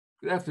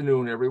Good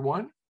afternoon,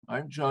 everyone.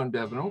 I'm John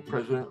Devino,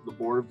 President of the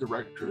Board of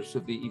Directors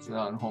of the Ethan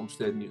Allen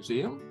Homestead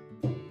Museum.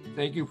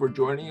 Thank you for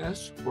joining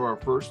us for our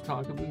first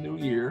talk of the new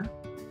year.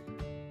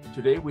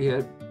 Today we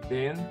have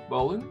Dan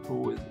Bullen,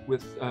 who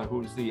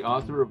is the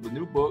author of the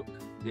new book,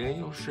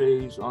 Daniel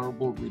Shays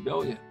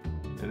Rebellion,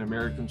 An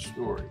American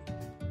Story.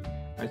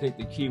 I think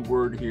the key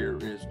word here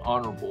is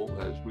honorable,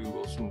 as we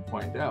will soon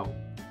find out.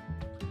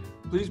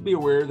 Please be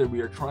aware that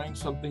we are trying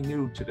something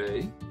new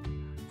today.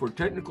 For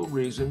technical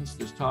reasons,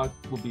 this talk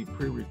will be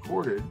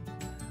pre-recorded.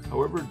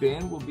 However,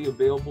 Dan will be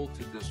available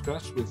to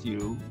discuss with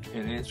you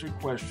and answer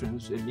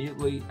questions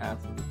immediately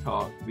after the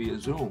talk via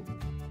Zoom.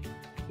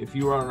 If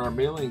you are on our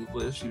mailing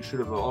list, you should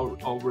have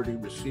already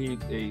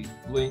received a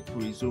link to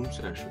a Zoom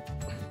session.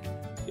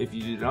 If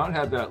you do not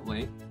have that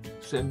link,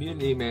 send me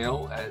an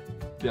email at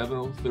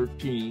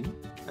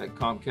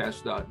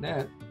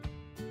devino13@comcast.net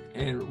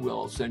and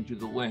we'll send you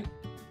the link.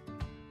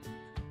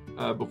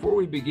 Before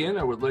we begin,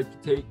 I would like to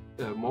take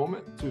a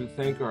moment to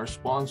thank our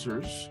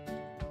sponsors.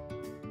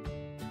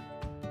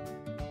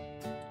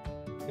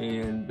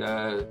 And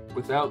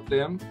without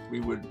them,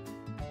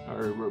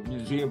 our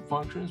museum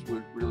functions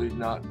would really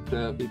not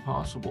be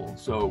possible.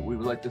 So we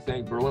would like to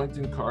thank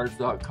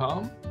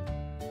burlingtoncars.com,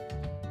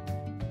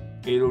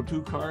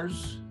 802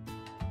 Cars,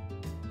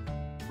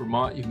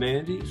 Vermont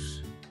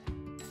Humanities,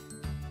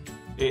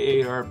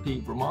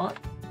 AARP Vermont,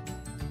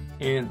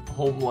 and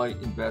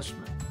Homelight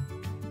Investment.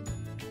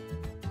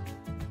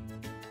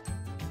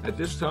 At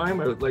this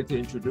time, I would like to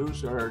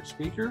introduce our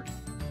speaker.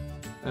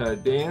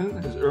 Dan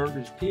has earned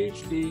his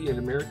PhD in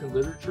American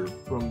Literature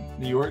from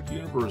New York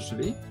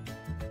University.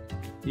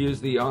 He is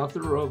the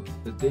author of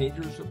The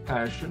Dangers of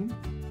Passion,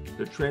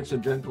 The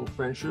Transcendental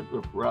Friendship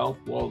of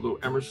Ralph Waldo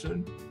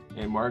Emerson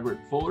and Margaret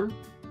Fuller,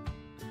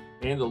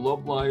 and The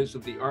Love Lives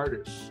of the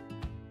Artists,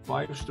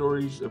 5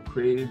 Stories of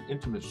Creative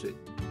Intimacy.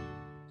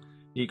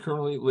 He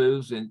currently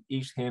lives in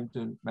East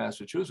Hampton,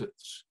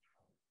 Massachusetts.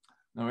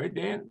 All right,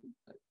 Dan,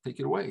 take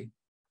it away.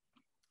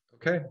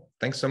 Okay,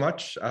 thanks so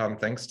much.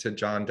 Thanks to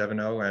John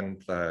Devino and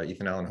the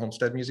Ethan Allen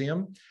Homestead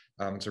Museum.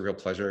 It's a real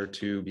pleasure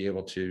to be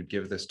able to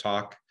give this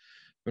talk.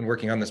 I've been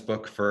working on this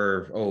book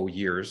for,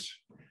 years,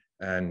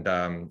 and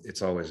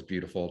it's always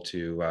beautiful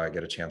to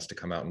get a chance to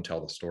come out and tell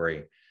the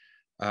story.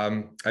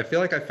 I feel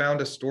like I found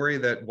a story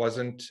that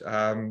wasn't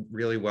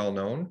really well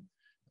known.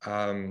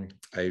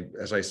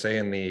 As I say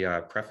in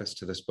the preface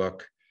to this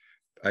book,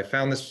 I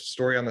found this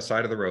story on the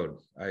side of the road.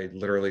 I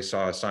literally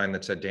saw a sign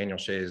that said Daniel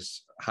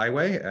Shays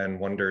Highway and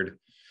wondered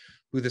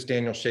who this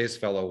Daniel Shays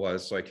fellow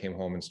was. So I came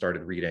home and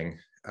started reading.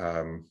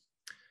 I'll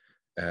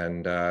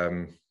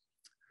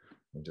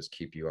just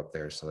keep you up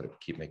there so that I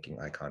keep making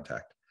eye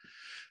contact.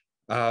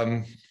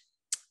 But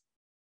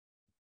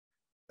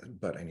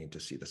I need to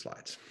see the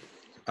slides.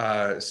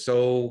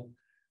 So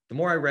the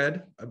more I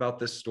read about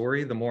this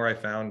story, the more I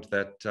found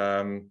that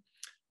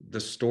the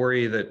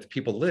story that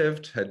people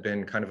lived had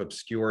been kind of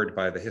obscured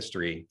by the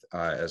history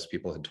as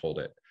people had told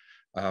it.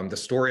 The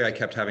story I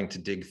kept having to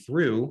dig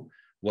through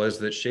was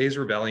that Shays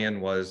Rebellion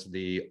was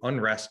the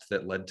unrest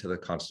that led to the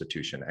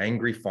Constitution.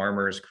 Angry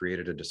farmers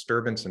created a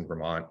disturbance in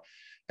Vermont,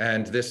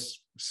 and this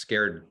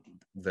scared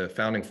the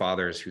founding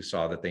fathers, who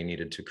saw that they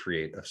needed to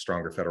create a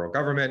stronger federal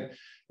government,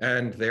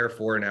 and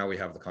therefore now we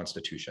have the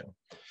Constitution.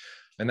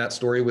 And that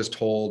story was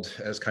told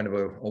as kind of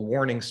a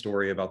warning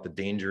story about the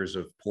dangers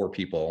of poor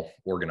people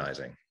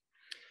organizing.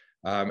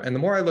 And the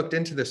more I looked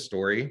into this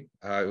story,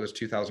 it was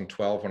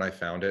 2012 when I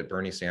found it.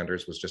 Bernie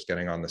Sanders was just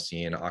getting on the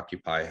scene.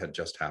 Occupy had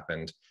just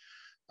happened.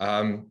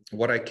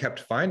 What I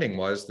kept finding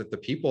was that the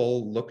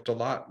people looked a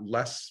lot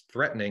less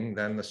threatening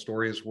than the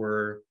stories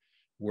were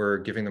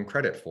giving them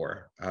credit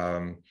for.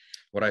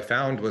 What I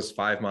found was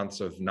 5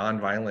 months of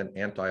nonviolent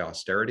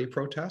anti-austerity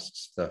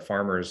protests. The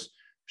farmers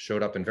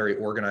showed up in very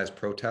organized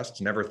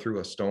protests, never threw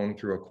a stone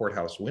through a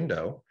courthouse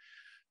window.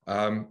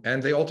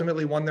 And they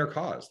ultimately won their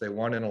cause. They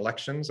won in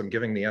elections. I'm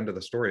giving the end of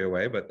the story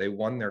away, but they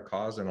won their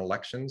cause in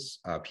elections,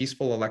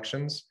 peaceful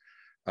elections,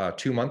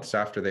 2 months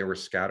after they were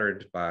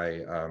scattered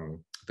by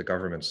the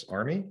government's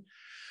army.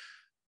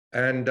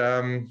 And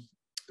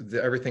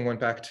everything went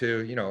back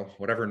to,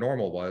 whatever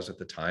normal was at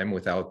the time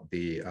without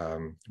the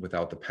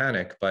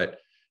panic. But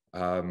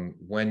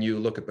when you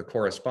look at the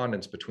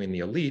correspondence between the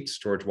elites,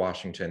 George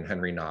Washington,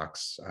 Henry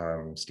Knox,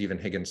 Stephen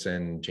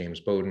Higginson, James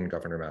Bowdoin,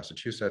 Governor of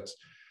Massachusetts,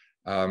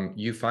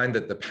 you find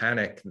that the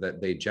panic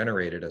that they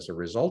generated as a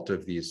result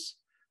of these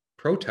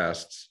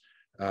protests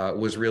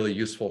was really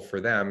useful for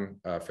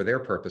them, for their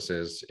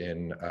purposes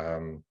in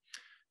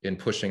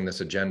pushing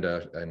this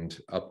agenda and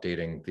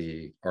updating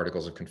the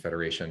Articles of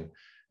Confederation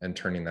and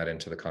turning that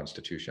into the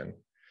Constitution.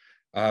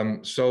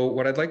 So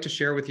what I'd like to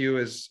share with you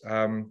is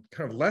kind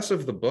of less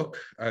of the book.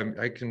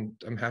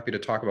 I'm happy to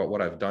talk about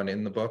what I've done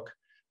in the book.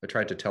 I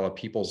tried to tell a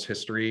people's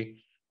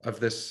history of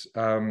these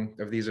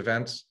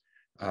events.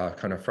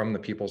 Kind of from the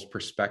people's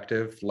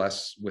perspective,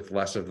 with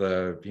less of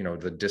the,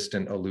 the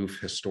distant, aloof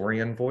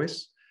historian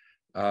voice,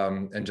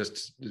 and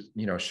just,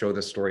 show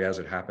the story as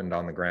it happened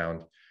on the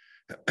ground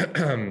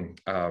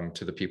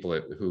to the people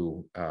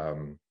who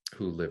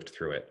lived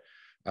through it.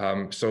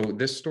 So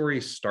this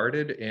story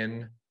started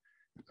in,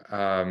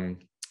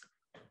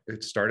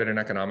 it started an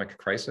economic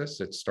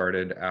crisis. It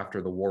started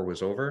after the war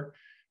was over.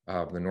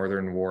 The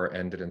Northern War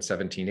ended in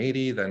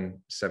 1780. Then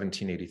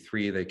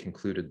 1783, they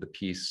concluded the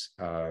peace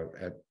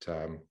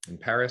in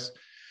Paris.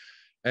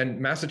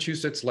 And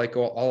Massachusetts, like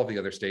all of the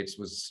other states,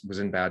 was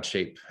in bad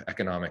shape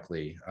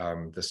economically.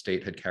 The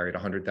state had carried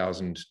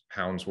 100,000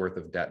 pounds worth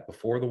of debt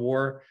before the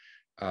war.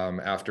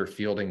 After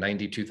fielding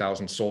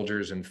 92,000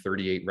 soldiers in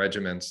 38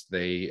 regiments,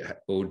 they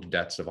owed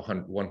debts of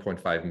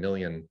 1.5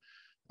 million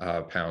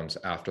pounds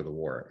after the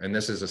war. And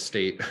this is a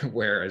state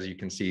where, as you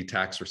can see,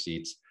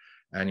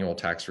 annual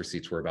tax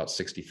receipts were about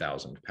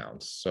 60,000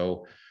 pounds.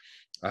 So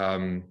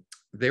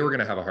they were going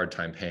to have a hard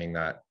time paying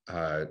that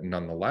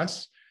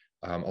nonetheless.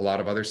 A lot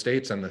of other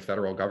states and the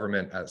federal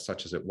government,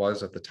 such as it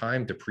was at the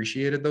time,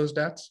 depreciated those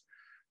debts.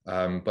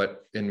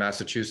 But in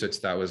Massachusetts,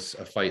 that was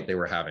a fight they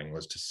were having,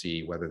 was to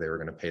see whether they were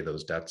going to pay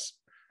those debts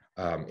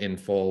in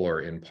full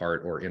or in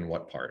part, or in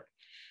what part.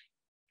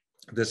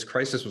 This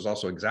crisis was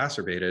also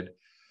exacerbated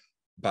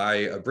by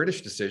a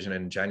British decision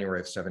in January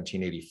of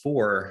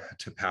 1784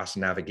 to pass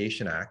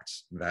navigation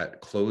acts that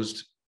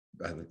closed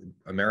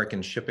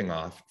American shipping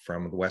off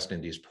from the West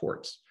Indies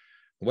ports.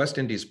 The West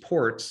Indies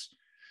ports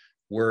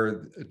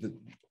were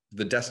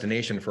the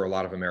destination for a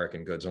lot of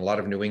American goods and a lot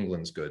of New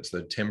England's goods,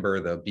 the timber,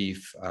 the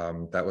beef,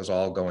 that was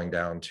all going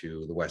down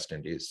to the West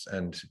Indies.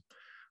 And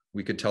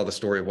we could tell the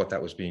story of what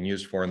that was being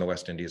used for in the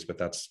West Indies, but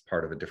that's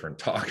part of a different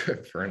talk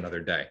for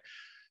another day.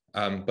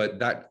 But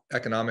that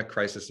economic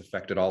crisis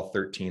affected all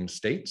 13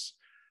 states.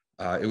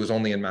 It was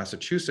only in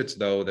Massachusetts,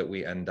 though, that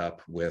we end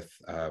up with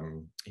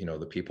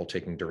the people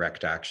taking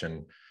direct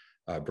action,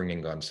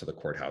 bringing guns to the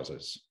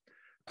courthouses.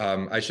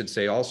 I should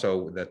say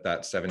also that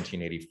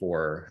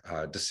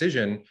 1784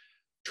 decision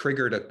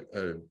triggered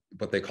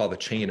what they call the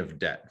chain of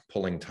debt,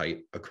 pulling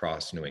tight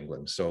across New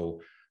England.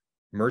 So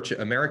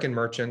American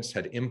merchants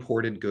had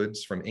imported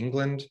goods from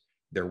England.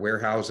 Their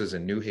warehouses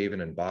in New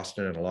Haven and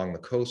Boston and along the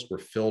coast were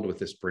filled with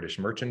this British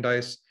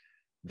merchandise.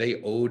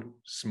 They owed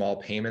small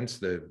payments.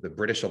 The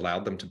British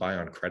allowed them to buy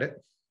on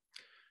credit.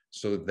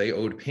 So they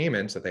owed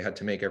payments that they had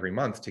to make every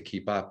month to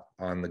keep up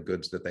on the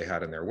goods that they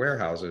had in their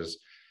warehouses.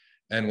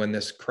 And when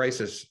this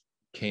crisis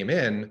came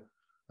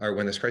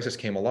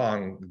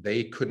along,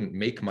 they couldn't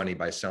make money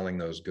by selling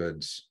those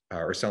goods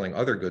or selling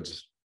other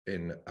goods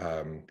in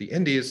the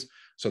Indies.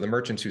 So the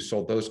merchants who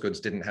sold those goods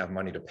didn't have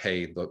money to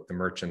pay the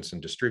merchants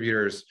and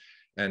distributors.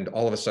 And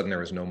all of a sudden, there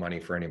was no money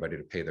for anybody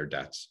to pay their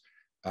debts.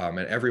 And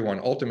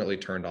everyone ultimately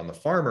turned on the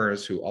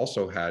farmers, who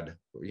also had,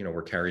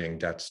 were carrying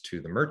debts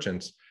to the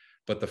merchants,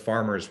 but the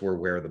farmers were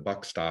where the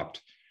buck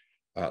stopped.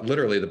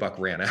 Literally, the buck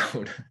ran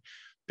out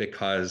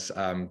because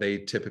they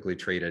typically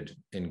traded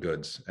in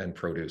goods and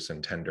produce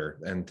and tender,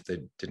 and they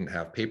didn't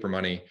have paper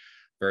money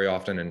very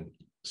often, and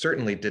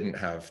certainly didn't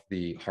have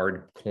the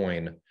hard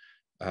coin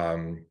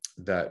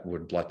that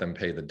would let them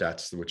pay the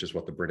debts, which is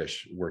what the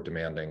British were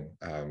demanding.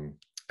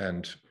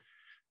 And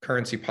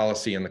currency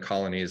policy in the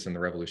colonies in the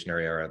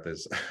Revolutionary era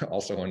is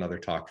also another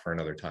talk for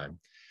another time.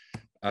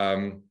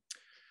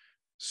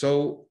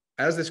 So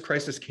as this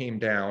crisis came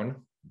down,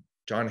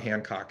 John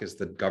Hancock is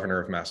the governor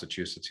of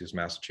Massachusetts. He was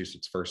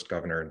Massachusetts' first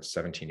governor in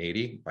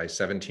 1780. By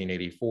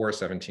 1784,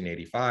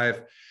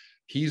 1785,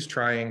 he's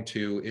trying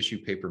to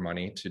issue paper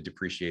money to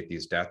depreciate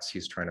these debts.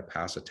 He's trying to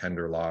pass a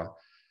tender law.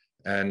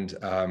 And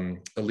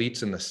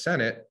elites in the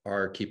Senate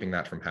are keeping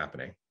that from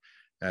happening.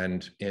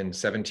 And in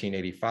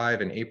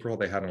 1785, in April,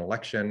 they had an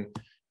election,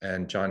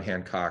 and John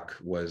Hancock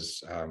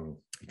was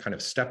he kind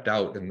of stepped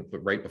out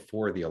right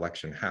before the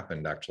election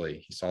happened. Actually,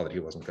 he saw that he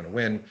wasn't going to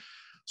win.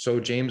 So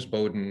James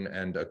Bowdoin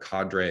and a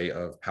cadre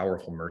of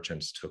powerful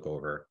merchants took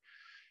over.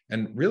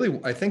 And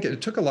really, I think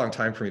it took a long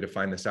time for me to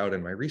find this out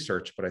in my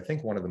research, but I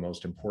think one of the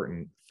most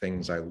important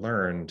things I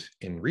learned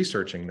in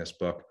researching this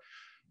book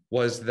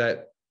was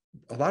that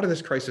a lot of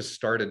this crisis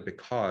started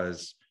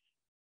because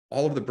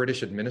all of the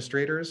British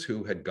administrators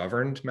who had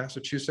governed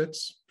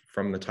Massachusetts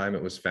from the time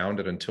it was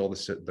founded until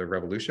the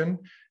Revolution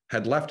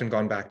had left and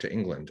gone back to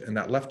England. And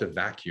that left a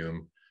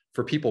vacuum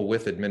for people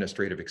with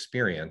administrative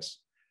experience.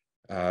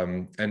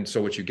 And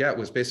so what you get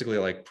was basically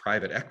like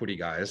private equity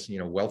guys,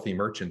 wealthy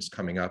merchants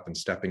coming up and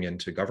stepping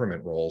into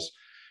government roles.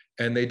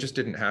 And they just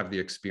didn't have the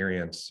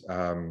experience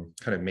kind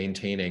of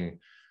maintaining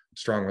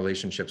strong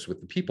relationships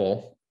with the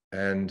people.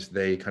 And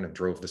they kind of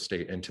drove the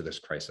state into this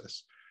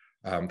crisis.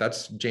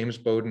 That's James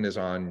Bowdoin is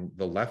on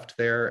the left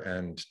there,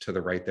 and to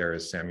the right there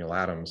is Samuel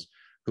Adams,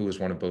 who was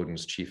one of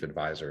Bowdoin's chief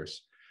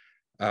advisors.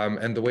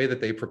 And the way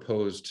that they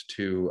proposed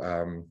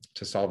to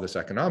solve this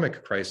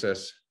economic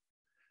crisis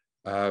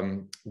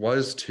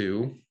was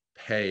to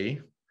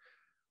pay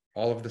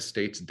all of the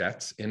state's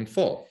debts in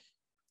full.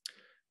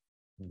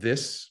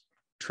 This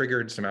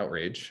triggered some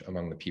outrage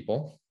among the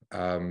people.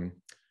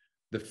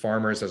 The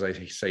farmers, as I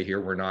say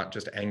here, were not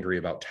just angry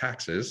about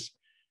taxes.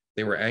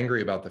 They were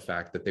angry about the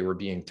fact that they were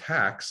being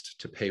taxed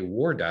to pay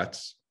war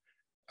debts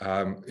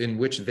in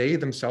which they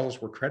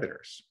themselves were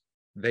creditors.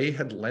 They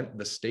had lent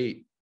the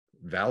state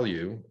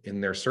value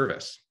in their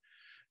service.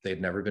 They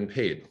had never been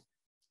paid.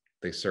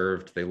 They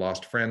served, they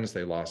lost friends,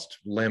 they lost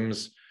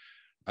limbs,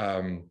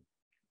 and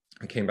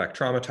came back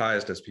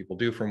traumatized, as people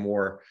do from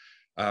war.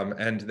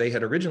 And they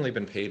had originally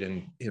been paid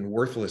in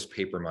worthless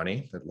paper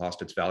money that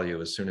lost its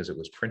value as soon as it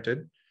was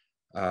printed.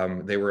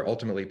 They were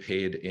ultimately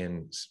paid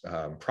in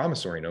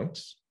promissory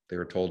notes. They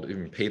were told,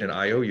 even paid in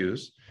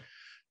IOUs.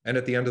 And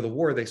at the end of the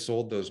war, they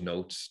sold those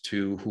notes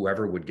to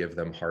whoever would give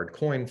them hard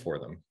coin for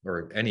them,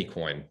 or any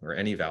coin or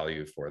any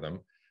value for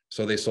them.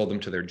 So they sold them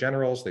to their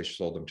generals, they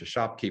sold them to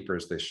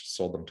shopkeepers, they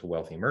sold them to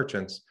wealthy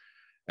merchants,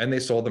 and they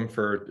sold them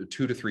for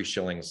 2 to 3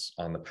 shillings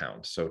on the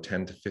pound, so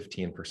 10 to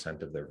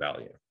 15% of their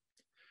value.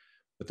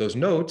 But those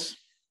notes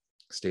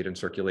stayed in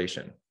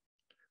circulation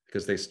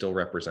because they still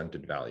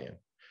represented value.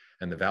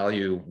 And the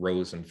value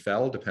rose and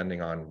fell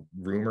depending on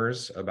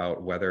rumors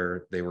about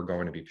whether they were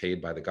going to be paid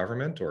by the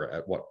government or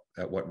at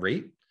what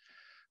rate.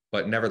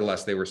 But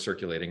nevertheless, they were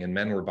circulating, and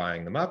men were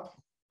buying them up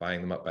by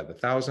the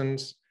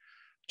thousands.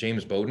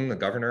 James Bowdoin, the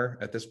governor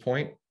at this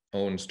point,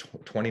 owns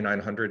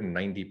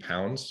 2,990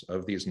 pounds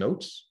of these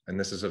notes. And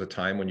this is at a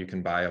time when you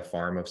can buy a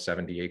farm of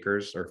 70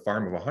 acres or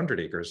farm of 100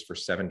 acres for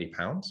 70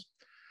 pounds,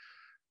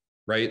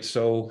 right?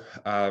 So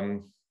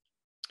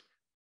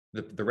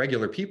the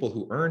regular people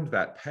who earned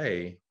that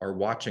pay are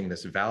watching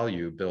this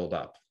value build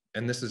up.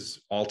 And this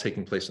is all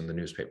taking place in the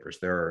newspapers.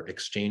 There are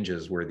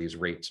exchanges where these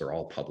rates are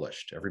all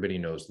published. Everybody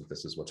knows that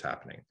this is what's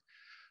happening.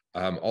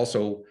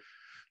 Also,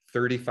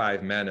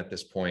 35 men at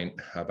this point,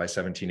 by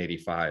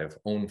 1785,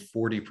 own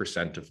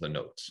 40% of the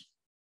notes.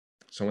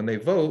 So when they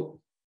vote,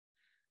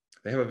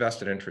 they have a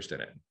vested interest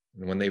in it.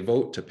 And when they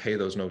vote to pay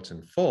those notes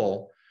in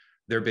full,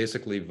 they're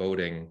basically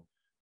voting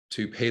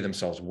to pay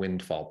themselves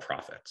windfall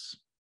profits.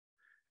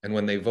 And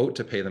when they vote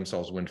to pay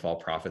themselves windfall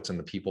profits and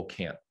the people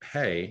can't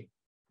pay,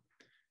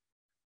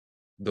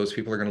 those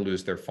people are going to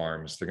lose their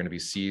farms. They're going to be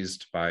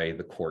seized by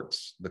the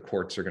courts. The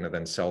courts are going to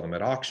then sell them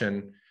at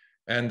auction.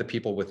 And the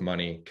people with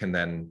money can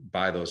then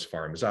buy those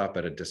farms up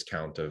at a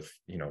discount of,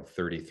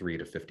 33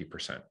 to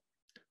 50%.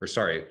 Or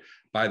sorry,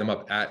 buy them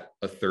up at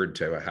a third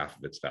to a half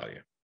of its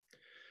value.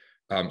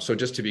 So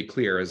just to be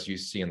clear, as you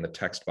see in the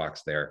text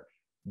box there,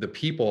 the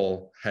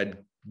people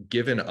had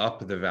given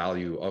up the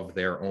value of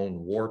their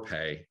own war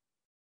pay,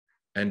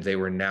 and they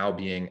were now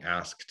being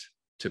asked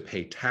to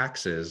pay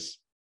taxes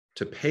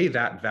to pay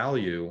that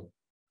value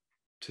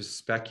to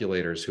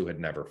speculators who had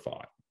never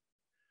fought.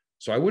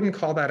 So I wouldn't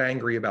call that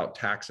angry about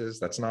taxes.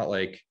 That's not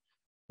like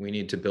we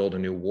need to build a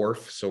new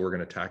wharf, so we're going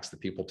to tax the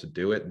people to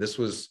do it. This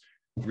was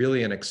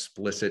really an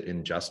explicit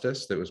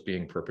injustice that was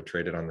being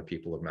perpetrated on the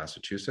people of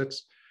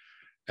Massachusetts.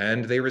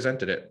 And they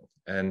resented it.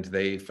 And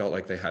they felt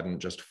like they hadn't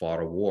just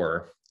fought a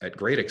war at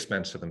great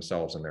expense to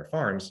themselves and their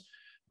farms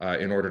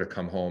in order to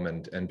come home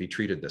and be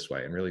treated this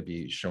way and really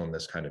be shown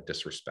this kind of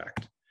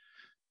disrespect.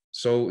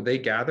 So they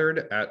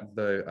gathered at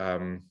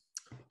the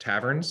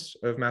taverns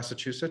of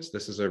Massachusetts.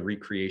 This is a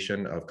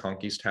recreation of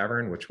Conkey's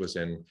Tavern, which was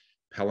in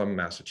Pelham,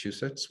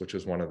 Massachusetts, which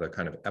was one of the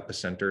kind of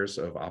epicenters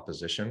of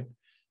opposition.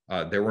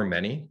 There were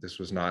many. This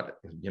was not,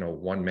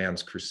 one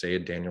man's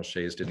crusade. Daniel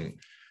Shays didn't,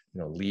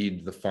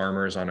 lead the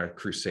farmers on a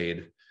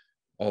crusade,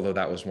 although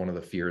that was one of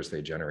the fears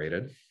they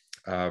generated.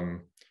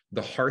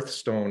 The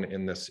hearthstone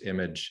in this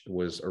image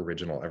was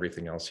original.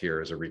 Everything else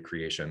here is a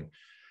recreation.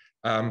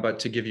 But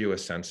to give you a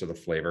sense of the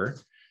flavor,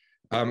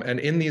 and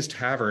in these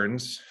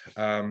taverns,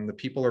 the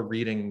people are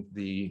reading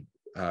the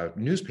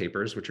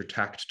newspapers, which are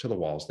tacked to the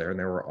walls there, and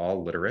they were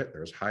all literate.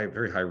 There's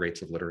very high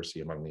rates of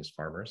literacy among these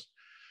farmers.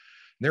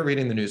 And they're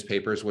reading the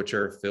newspapers, which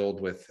are filled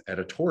with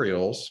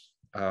editorials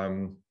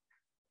on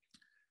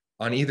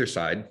either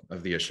side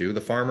of the issue.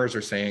 The farmers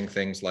are saying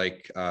things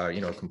like,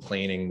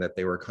 complaining that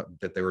they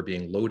were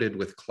being loaded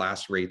with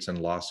class rates and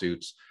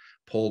lawsuits,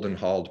 pulled and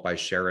hauled by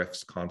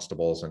sheriffs,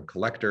 constables, and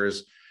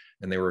collectors.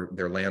 And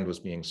their land was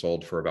being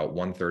sold for about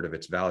 1/3 of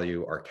its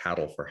value, our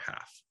cattle for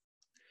half.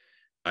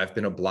 I've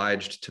been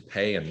obliged to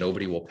pay and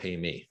nobody will pay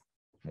me,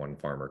 one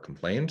farmer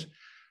complained.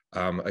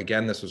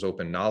 Again, this was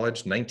open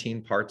knowledge.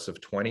 19 parts of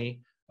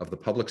 20 of the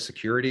public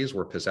securities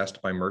were possessed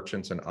by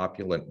merchants and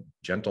opulent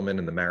gentlemen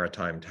in the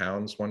maritime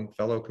towns, one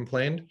fellow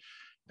complained.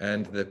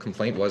 And the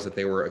complaint was that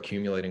they were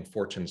accumulating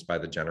fortunes by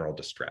the general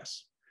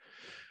distress.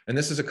 And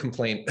this is a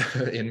complaint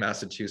in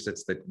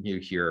Massachusetts that you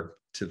hear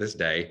to this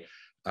day.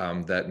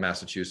 That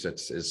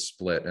Massachusetts is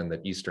split and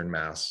that Eastern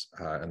Mass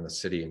and the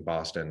city in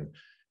Boston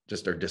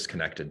just are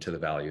disconnected to the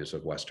values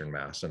of Western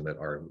Mass, and that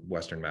our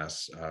Western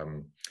Mass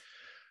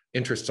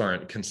interests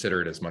aren't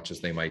considered as much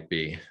as they might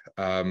be.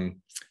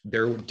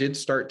 There did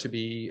start to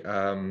be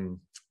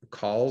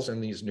calls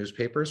in these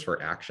newspapers for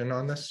action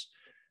on this.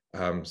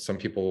 Some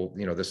people,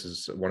 this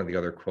is one of the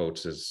other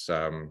quotes is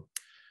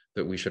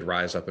that we should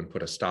rise up and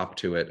put a stop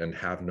to it and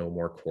have no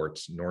more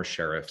courts, nor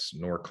sheriffs,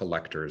 nor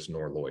collectors,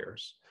 nor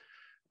lawyers.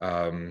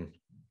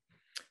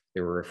 They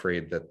were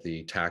afraid that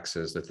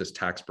this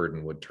tax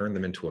burden would turn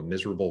them into a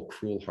miserable,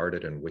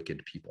 cruel-hearted, and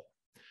wicked people.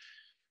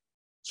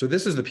 So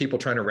this is the people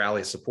trying to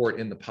rally support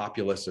in the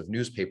populace of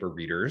newspaper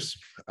readers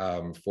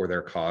for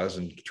their cause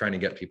and trying to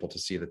get people to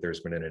see that there's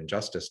been an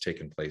injustice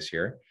taking place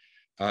here.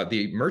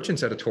 The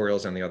merchants'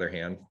 editorials, on the other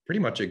hand, pretty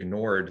much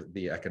ignored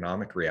the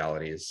economic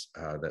realities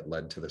that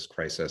led to this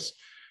crisis.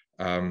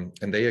 And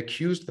they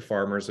accused the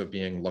farmers of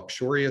being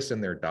luxurious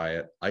in their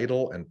diet,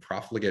 idle and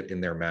profligate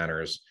in their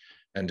manners,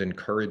 and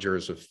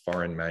encouragers of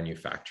foreign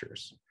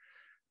manufactures.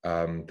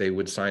 They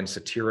would sign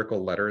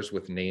satirical letters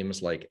with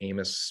names like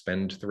Amos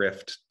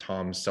Spendthrift,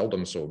 Tom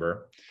Seldom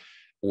Sober,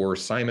 or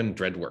Simon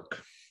Dreadwork.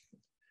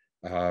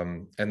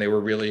 And they were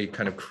really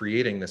kind of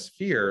creating this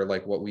fear,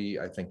 like what we,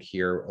 I think,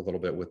 hear a little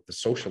bit with the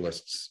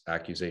socialists'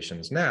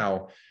 accusations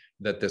now,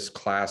 that this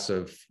class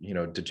of,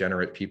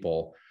 degenerate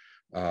people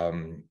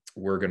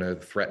were going to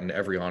threaten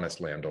every honest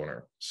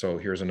landowner. So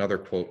here's another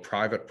quote: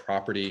 "Private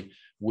property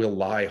will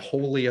lie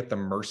wholly at the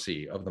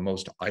mercy of the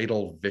most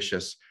idle,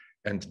 vicious,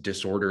 and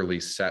disorderly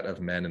set of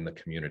men in the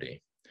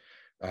community."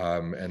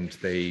 And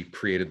they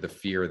created the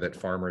fear that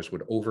farmers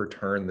would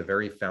overturn the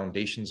very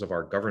foundations of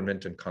our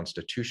government and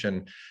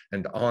constitution,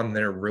 and on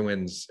their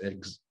ruins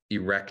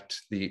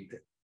erect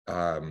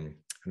an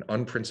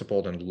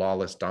unprincipled and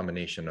lawless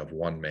domination of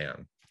one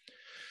man.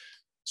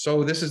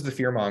 So this is the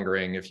fear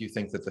mongering. If you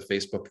think that the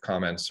Facebook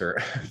comments are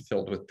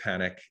filled with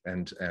panic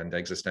and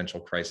existential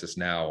crisis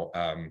now,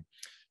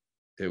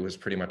 it was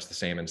pretty much the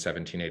same in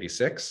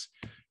 1786.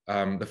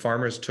 The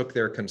farmers took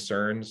their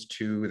concerns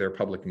to their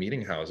public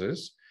meeting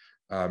houses.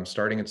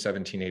 Starting in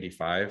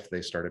 1785,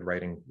 they started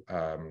writing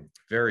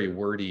very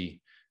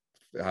wordy,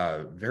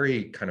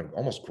 very kind of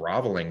almost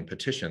groveling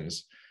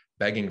petitions,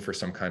 begging for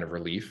some kind of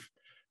relief.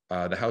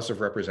 The House of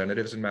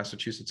Representatives in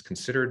Massachusetts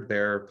considered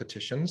their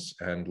petitions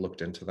and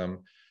looked into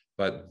them,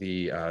 but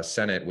the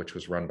Senate, which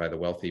was run by the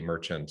wealthy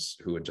merchants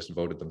who had just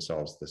voted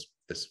themselves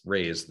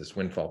this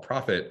windfall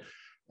profit,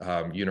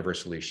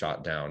 universally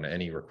shot down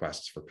any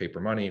requests for paper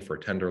money, for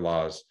tender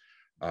laws,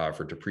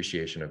 for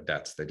depreciation of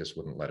debts. They just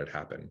wouldn't let it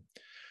happen.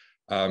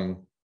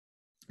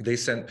 They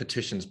sent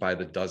petitions by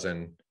the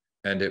dozen,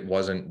 and it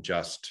wasn't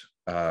just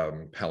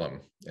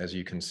Pelham. As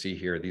you can see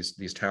here,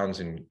 these towns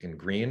in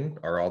green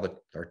are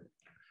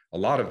a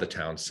lot of the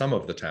towns, some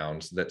of the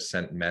towns that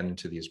sent men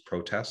to these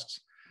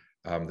protests.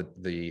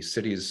 The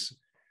cities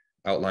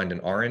outlined in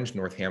orange,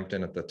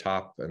 Northampton at the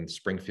top and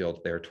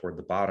Springfield there toward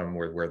the bottom,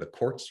 where the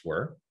courts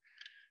were.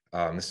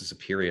 This is a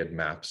period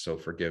map, so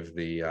forgive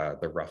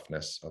the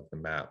roughness of the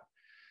map.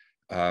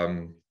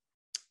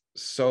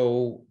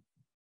 So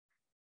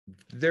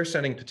they're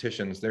sending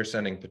petitions, they're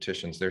sending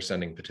petitions, they're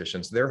sending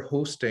petitions. They're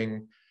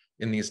hosting,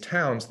 in these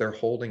towns, they're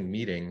holding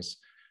meetings.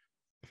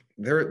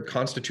 They're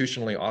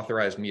constitutionally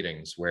authorized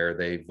meetings where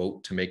they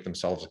vote to make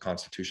themselves a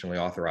constitutionally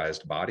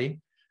authorized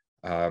body,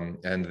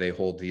 and they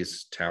hold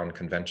these town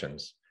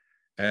conventions.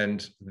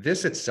 And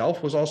this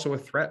itself was also a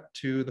threat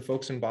to the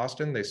folks in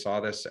Boston. They saw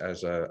this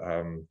as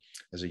a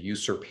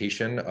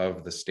usurpation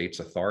of the state's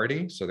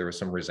authority. So there was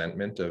some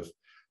resentment of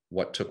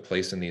what took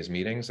place in these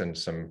meetings, and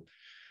some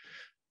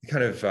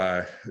kind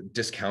of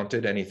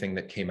discounted anything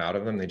that came out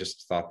of them. They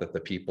just thought that the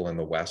people in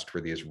the West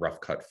were these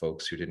rough cut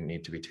folks who didn't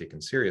need to be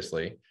taken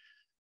seriously.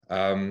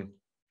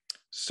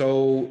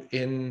 So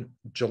in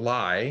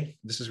July,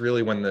 this is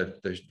really when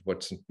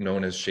what's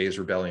known as Shays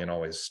Rebellion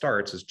always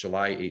starts, is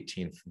July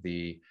 18th,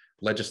 the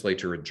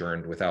legislature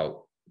adjourned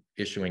without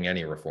issuing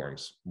any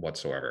reforms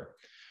whatsoever.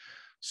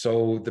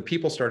 So the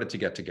people started to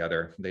get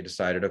together. They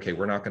decided, okay,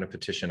 we're not going to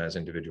petition as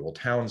individual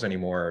towns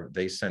anymore.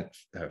 They sent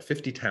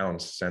 50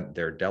 towns sent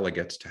their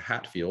delegates to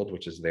Hatfield,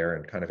 which is there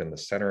and kind of in the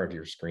center of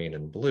your screen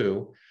in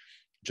blue,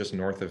 just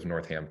north of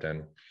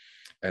Northampton.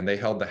 And they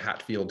held the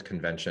Hatfield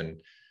Convention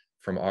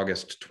from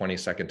August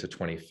 22nd to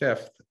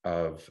 25th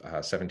of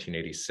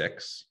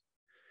 1786.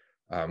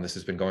 This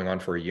has been going on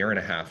for a year and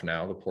a half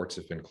now. The ports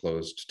have been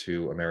closed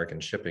to American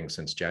shipping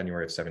since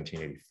January of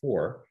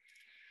 1784.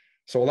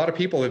 So a lot of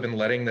people have been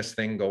letting this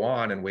thing go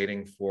on and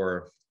waiting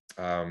for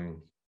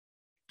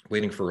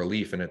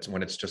relief. And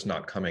when it's just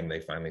not coming, they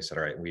finally said,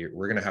 all right,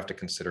 we're going to have to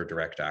consider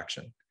direct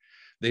action.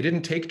 They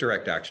didn't take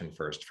direct action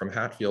first. From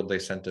Hatfield, they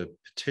sent a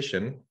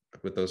petition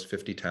with those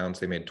 50 towns.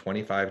 They made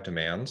 25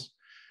 demands.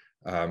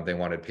 They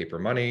wanted paper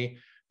money.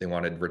 They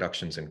wanted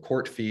reductions in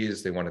court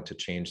fees. They wanted to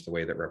change the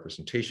way that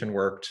representation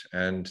worked.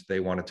 And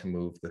they wanted to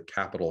move the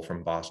capital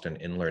from Boston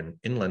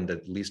inland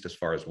at least as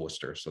far as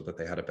Worcester, so that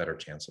they had a better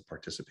chance of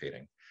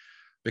participating.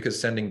 Because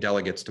sending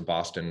delegates to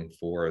Boston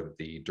for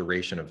the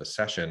duration of a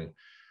session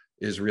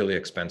is really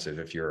expensive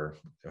if you're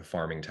a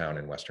farming town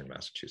in Western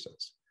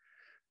Massachusetts.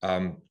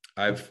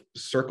 I've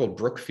circled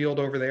Brookfield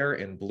over there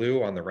in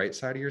blue on the right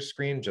side of your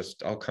screen.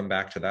 I'll come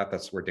back to that.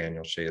 That's where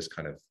Daniel Shays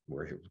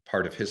where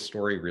part of his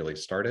story really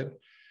started.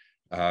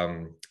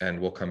 And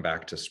we'll come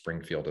back to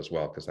Springfield as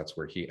well, because that's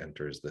where he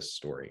enters this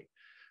story.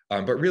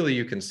 But really,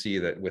 you can see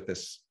that with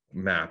this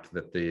map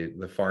that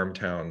the farm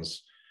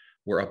towns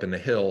were up in the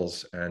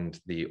hills, and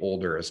the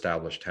older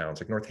established towns,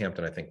 like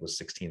Northampton, I think was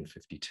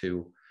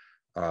 1652.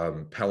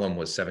 Pelham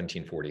was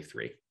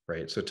 1743,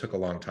 right? So it took a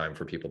long time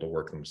for people to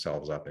work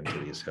themselves up into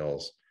these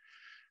hills.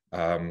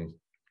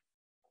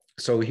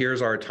 So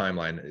here's our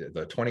timeline.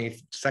 The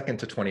 22nd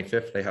to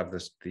 25th, they have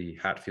the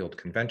Hatfield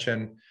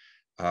Convention.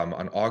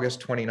 On August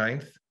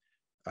 29th,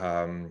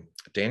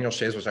 Daniel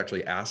Shays was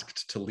actually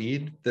asked to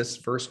lead this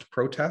first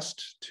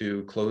protest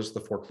to close the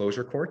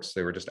foreclosure courts.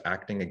 They were just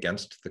acting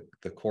against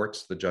the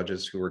courts, the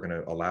judges who were going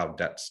to allow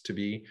debts to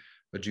be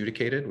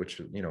adjudicated, which,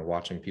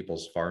 watching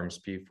people's farms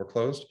be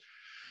foreclosed.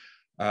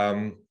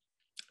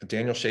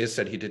 Daniel Shays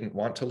said he didn't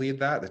want to lead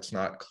that. It's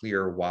not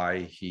clear why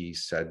he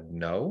said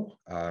no.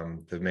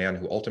 The man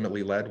who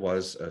ultimately led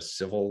was a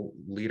civil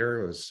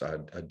leader, it was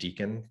a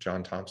deacon,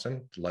 John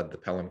Thompson, led the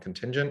Pelham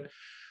contingent,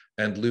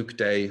 and Luke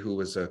Day, who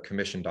was a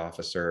commissioned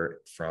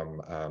officer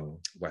from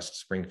West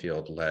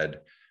Springfield,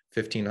 led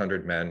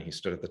 1,500 men. He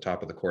stood at the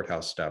top of the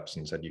courthouse steps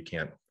and said, "You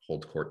can't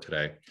hold court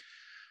today."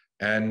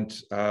 And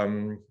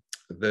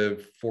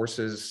the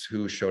forces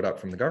who showed up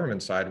from the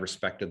government side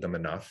respected them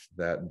enough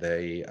that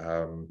they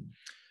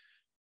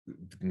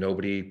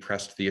nobody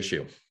pressed the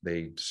issue.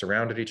 They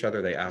surrounded each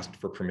other. They asked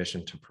for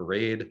permission to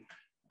parade.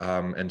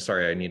 And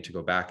sorry, I need to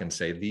go back and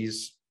say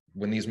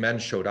when these men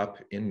showed up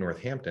in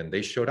Northampton,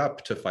 they showed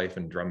up to fife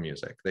and drum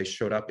music. They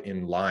showed up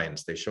in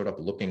lines. They showed up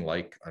looking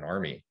like an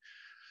army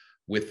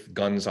with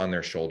guns on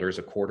their shoulders.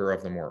 A quarter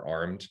of them were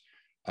armed.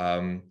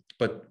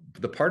 But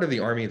the part of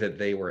the army that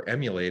they were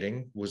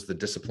emulating was the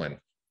discipline.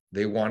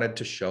 They wanted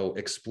to show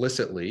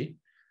explicitly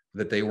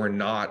that they were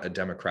not a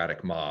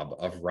democratic mob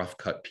of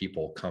rough-cut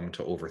people come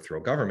to overthrow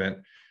government.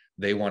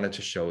 They wanted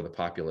to show the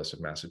populace of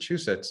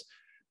Massachusetts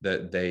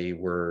that they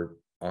were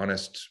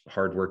honest,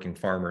 hardworking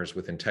farmers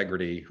with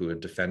integrity who had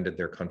defended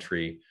their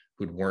country,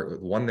 who'd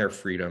won their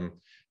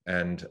freedom,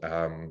 and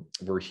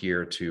were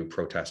here to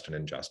protest an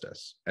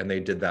injustice. And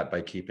they did that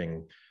by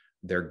keeping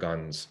their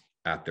guns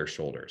at their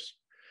shoulders.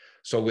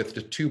 So with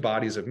the two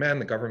bodies of men,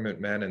 the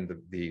government men and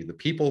the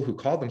people who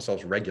called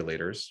themselves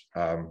regulators,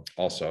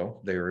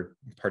 also, they were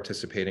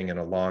participating in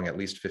a long, at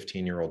least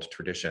 15-year-old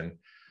tradition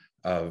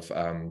of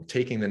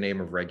taking the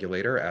name of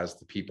regulator as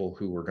the people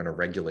who were going to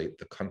regulate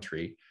the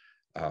country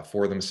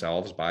for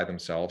themselves, by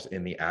themselves,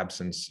 in the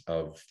absence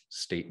of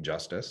state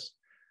justice.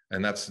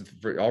 And that's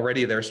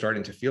already they're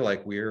starting to feel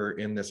like we're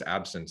in this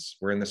absence.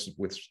 We're in this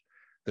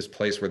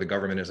place where the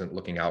government isn't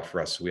looking out for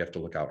us, so we have to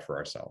look out for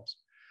ourselves.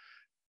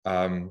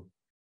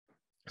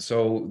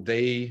 So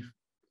they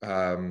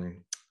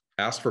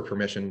asked for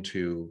permission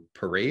to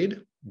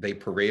parade. They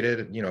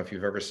paraded, if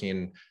you've ever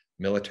seen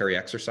military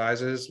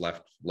exercises,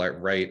 left,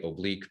 right,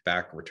 oblique,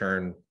 back,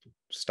 return,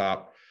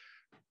 stop.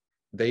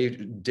 They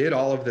did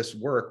all of this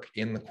work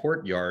in the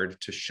courtyard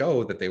to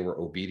show that they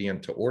were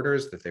obedient to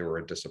orders, that they were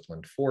a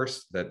disciplined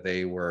force, that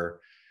they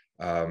were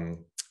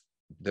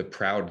the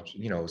proud,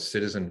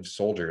 citizen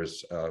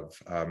soldiers of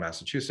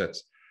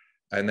Massachusetts.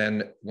 And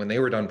then when they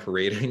were done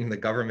parading, the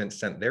government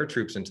sent their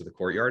troops into the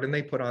courtyard and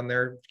they put on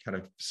their kind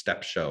of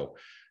step show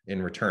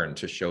in return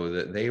to show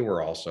that they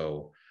were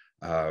also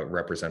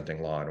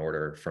representing law and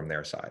order from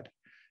their side.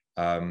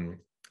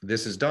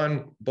 This is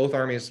done, both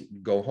armies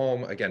go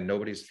home. Again,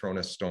 nobody's thrown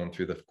a stone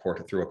through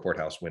a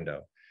courthouse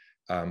window.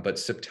 But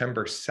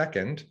September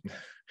 2nd,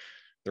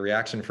 the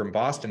reaction from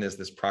Boston is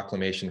this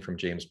proclamation from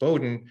James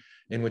Bowdoin,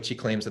 in which he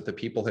claims that the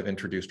people have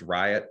introduced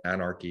riot,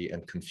 anarchy,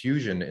 and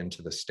confusion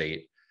into the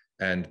state,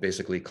 and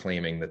basically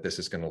claiming that this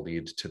is going to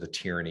lead to the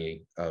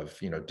tyranny of,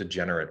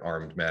 degenerate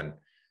armed men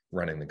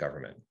running the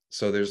government.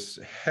 So there's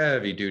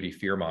heavy duty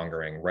fear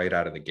mongering right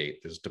out of the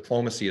gate.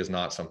 Diplomacy is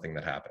not something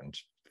that happened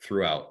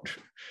throughout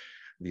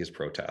these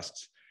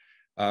protests.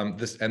 And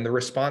the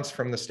response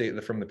from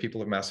the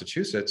people of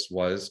Massachusetts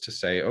was to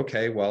say,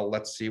 okay, well,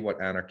 let's see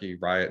what anarchy,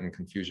 riot, and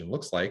confusion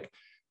looks like.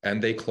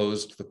 And they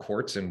closed the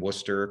courts in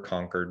Worcester,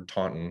 Concord,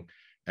 Taunton,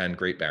 and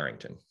Great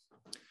Barrington.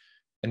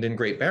 And in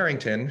Great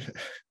Barrington,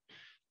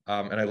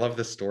 and I love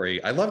this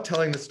story. I love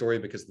telling this story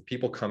because the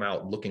people come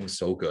out looking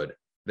so good.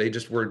 They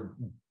just were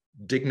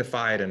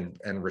dignified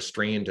and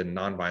restrained and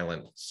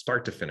nonviolent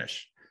start to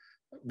finish,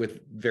 with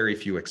very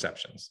few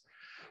exceptions.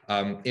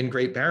 In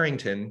Great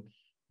Barrington,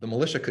 the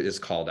militia is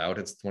called out.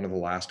 It's one of the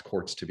last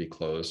courts to be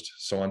closed.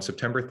 So on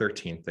September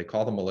 13th, they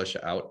call the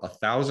militia out.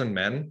 1,000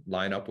 men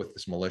line up with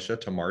this militia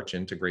to march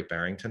into Great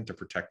Barrington to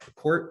protect the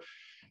court.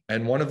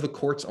 And one of the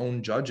court's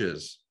own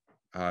judges,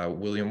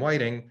 William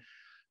Whiting,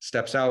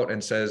 steps out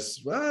and says,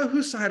 well,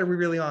 whose side are we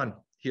really on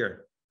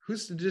here?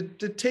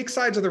 Take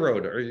sides of the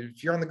road. Or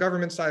if you're on the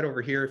government side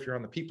over here, if you're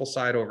on the people's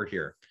side over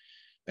here.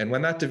 And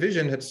when that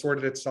division had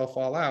sorted itself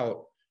all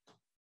out,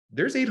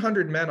 there's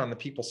 800 men on the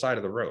people's side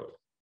of the road.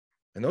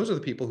 And those are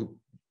the people who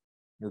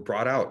were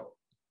brought out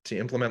to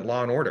implement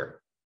law and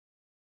order.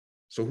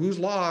 So whose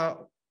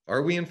law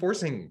are we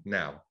enforcing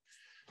now,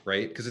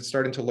 right? Because it's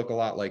starting to look a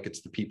lot like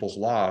it's the people's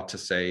law to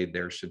say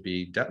there should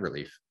be debt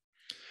relief.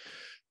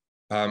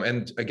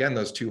 And again,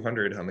 those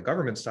 200 on the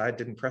government side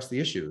didn't press the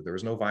issue. There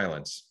was no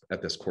violence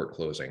at this court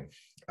closing.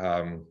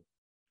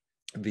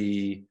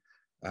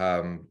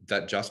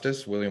 That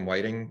justice, William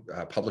Whiting,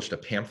 published a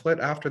pamphlet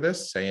after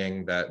this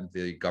saying that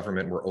the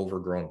government were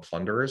overgrown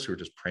plunderers who were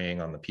just preying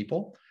on the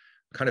people,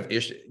 kind of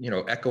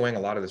echoing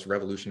a lot of this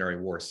Revolutionary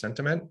War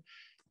sentiment,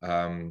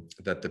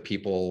 that the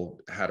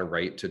people had a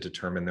right to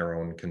determine their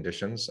own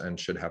conditions and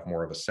should have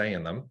more of a say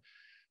in them.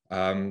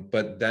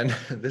 But then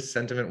this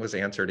sentiment was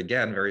answered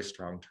again, very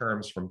strong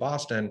terms from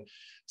Boston.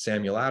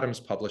 Samuel Adams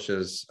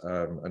publishes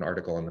an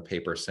article in the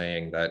paper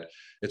saying that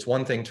it's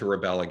one thing to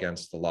rebel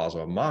against the laws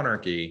of a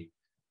monarchy.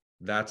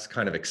 That's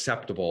kind of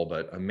acceptable,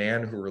 but a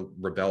man who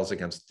rebels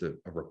against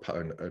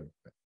an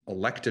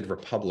elected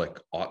republic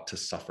ought to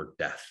suffer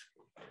death.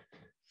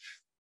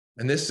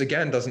 And this,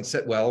 again, doesn't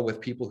sit well with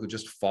people who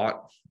just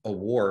fought a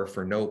war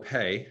for no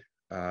pay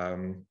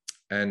and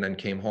then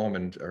came home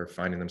and are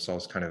finding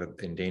themselves kind of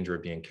in danger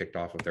of being kicked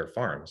off of their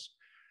farms.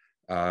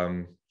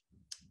 There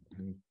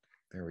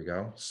we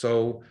go.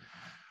 So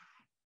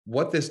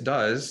what this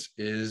does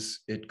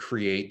is it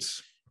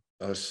creates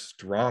a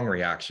strong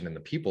reaction in the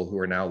people who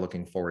are now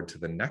looking forward to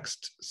the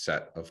next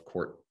set of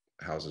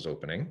courthouses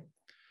opening.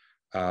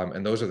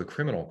 And those are the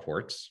criminal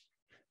courts.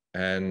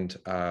 And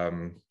let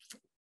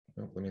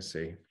me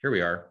see, here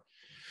we are.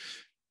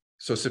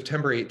 So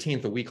September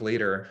 18th, a week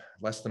later,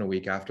 less than a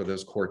week after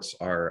those courts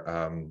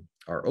are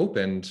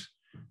opened,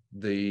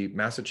 the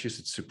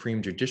Massachusetts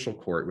Supreme Judicial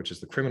Court, which is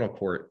the criminal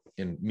court,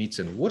 meets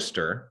in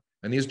Worcester.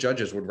 And these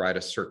judges would ride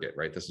a circuit,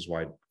 right? This is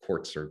why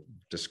courts are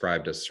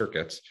described as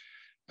circuits.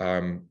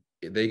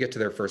 They get to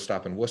their first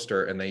stop in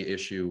Worcester and they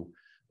issue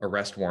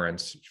arrest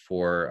warrants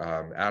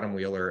for Adam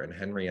Wheeler and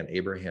Henry and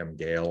Abraham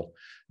Gale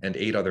and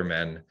 8 other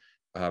men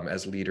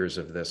as leaders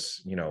of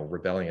this,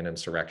 rebellion,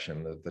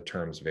 insurrection. The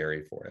terms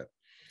vary for it.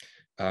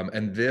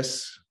 And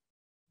this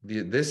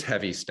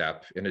heavy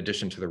step, in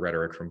addition to the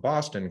rhetoric from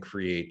Boston,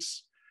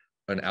 creates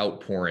an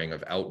outpouring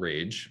of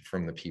outrage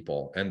from the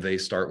people. And they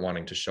start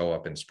wanting to show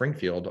up in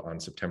Springfield on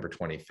September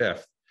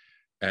 25th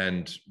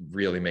and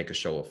really make a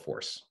show of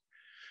force.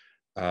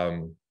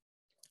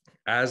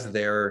 As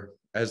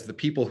the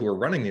people who are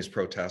running these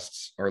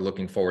protests are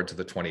looking forward to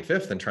the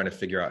 25th and trying to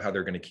figure out how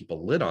they're going to keep a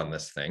lid on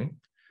this thing,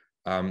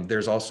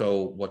 there's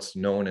also what's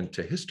known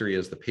into history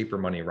as the paper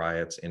money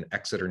riots in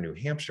Exeter, New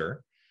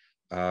Hampshire,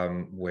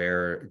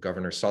 where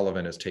Governor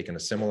Sullivan has taken a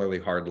similarly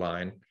hard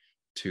line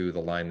to the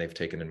line they've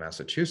taken in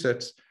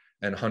Massachusetts,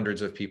 and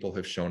hundreds of people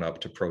have shown up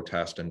to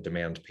protest and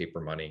demand paper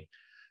money.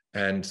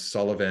 And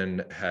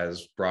Sullivan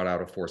has brought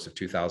out a force of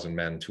 2,000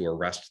 men to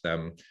arrest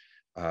them,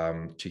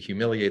 to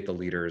humiliate the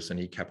leaders, and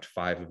he kept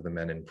 5 of the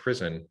men in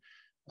prison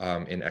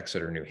in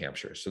Exeter, New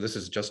Hampshire. So this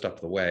is just up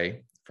the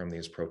way from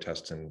these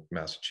protests in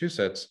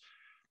Massachusetts.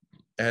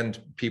 And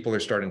people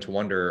are starting to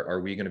wonder, are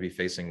we going to be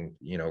facing,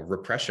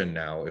 repression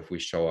now if we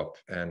show up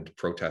and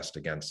protest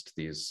against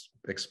these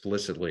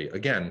explicitly,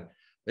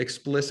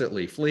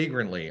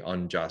 flagrantly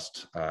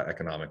unjust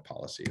economic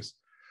policies?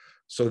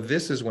 So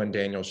this is when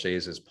Daniel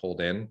Shays is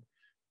pulled in.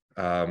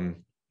 Here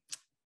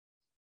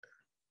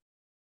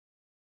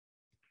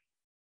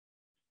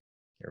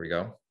we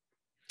go.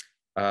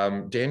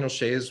 Daniel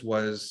Shays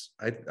was,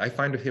 I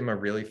find him a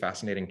really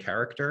fascinating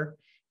character.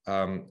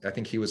 I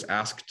think he was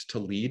asked to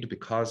lead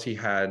because he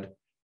had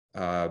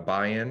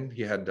buy-in.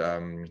 He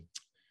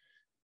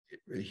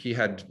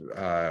had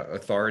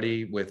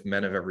authority with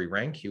men of every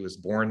rank. He was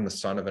born the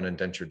son of an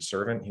indentured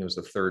servant. He was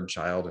the 3rd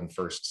child and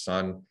first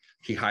son.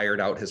 He hired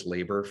out his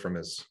labor from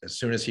as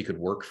soon as he could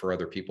work for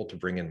other people to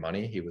bring in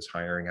money. He was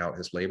hiring out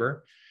his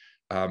labor.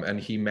 And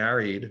he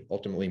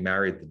ultimately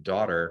married the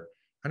daughter,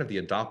 kind of the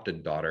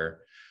adopted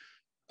daughter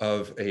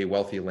of a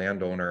wealthy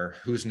landowner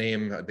whose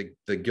name,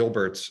 the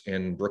Gilberts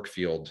in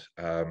Brookfield,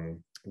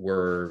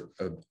 were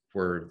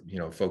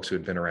folks who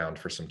had been around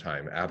for some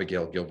time.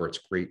 Abigail Gilbert's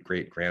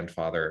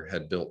great-great-grandfather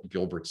had built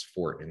Gilbert's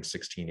Fort in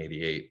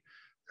 1688,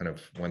 kind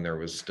of when there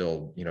was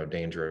still,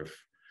 danger of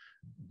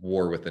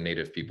war with the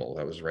native people.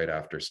 That was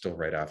still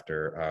right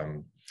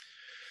after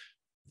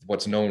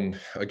what's known,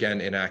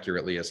 again,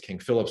 inaccurately as King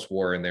Philip's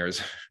War. And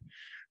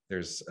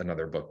there's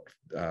another book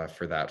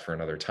for that for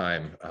another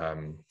time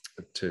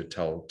to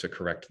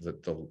correct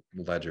the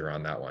ledger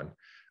on that one.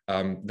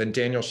 Then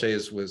Daniel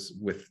Shays was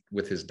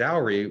with his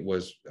dowry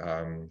was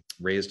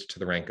raised to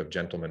the rank of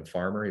gentleman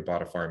farmer. He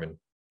bought a farm in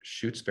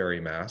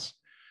Shutesbury, Mass,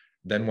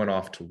 then went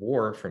off to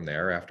war from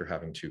there after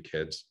having 2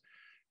 kids.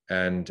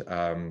 And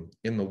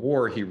in the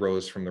war, he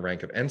rose from the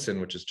rank of ensign,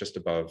 which is just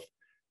above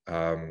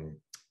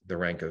the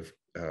rank of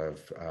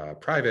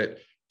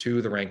private,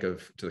 to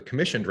the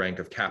commissioned rank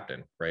of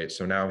captain, right?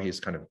 So now he's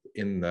kind of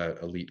in the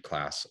elite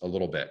class a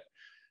little bit.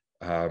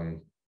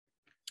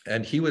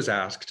 And he was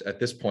asked at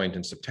this point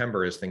in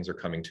September, as things are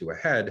coming to a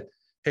head,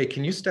 hey,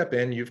 can you step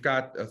in? You've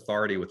got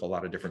authority with a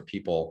lot of different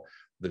people.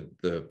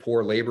 The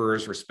poor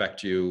laborers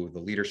respect you. The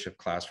leadership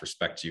class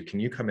respects you. Can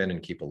you come in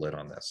and keep a lid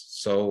on this?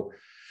 So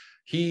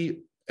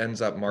he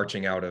ends up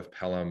marching out of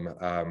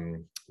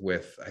Pelham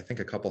with, I think,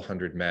 a couple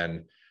hundred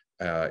men.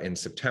 In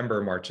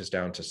September, marches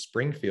down to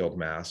Springfield,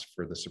 Mass,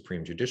 for the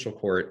Supreme Judicial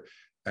Court.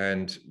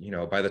 And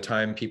by the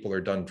time people are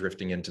done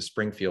drifting into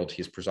Springfield,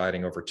 he's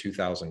presiding over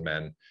 2,000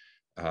 men.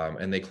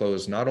 And they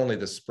close not only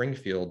the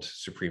Springfield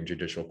Supreme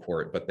Judicial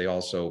Court, but they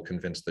also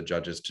convince the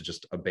judges to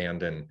just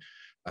abandon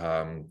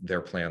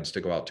their plans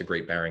to go out to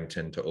Great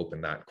Barrington to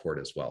open that court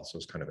as well. So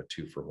it's kind of a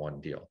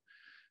 2-for-1 deal.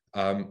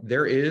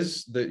 There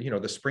is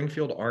the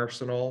Springfield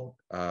Arsenal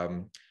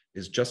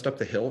is just up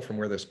the hill from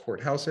where this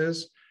courthouse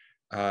is.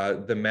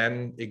 the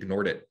men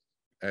ignored it.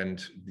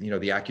 And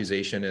the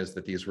accusation is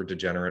that these were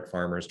degenerate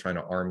farmers trying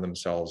to arm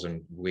themselves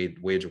and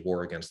wage a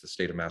war against the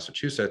state of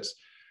Massachusetts.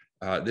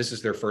 This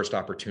is their first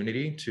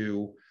opportunity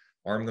to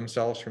arm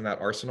themselves from that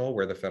arsenal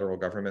where the federal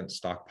government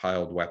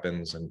stockpiled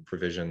weapons and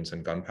provisions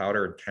and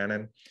gunpowder and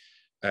cannon,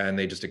 and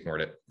they just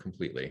ignored it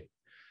completely.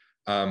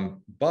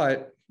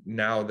 But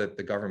now that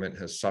the government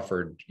has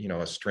suffered,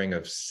 a string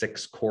of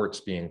 6 courts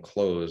being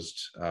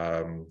closed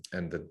and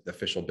the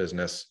official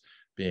business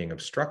being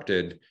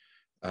obstructed,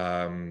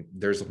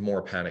 there's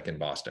more panic in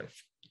Boston.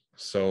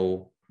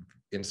 So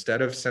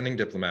instead of sending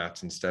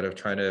diplomats, instead of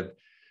trying to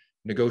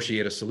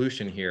negotiate a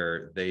solution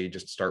here, they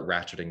just start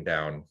ratcheting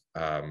down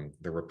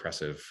the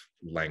repressive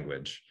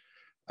language.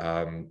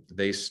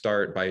 They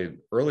start by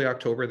early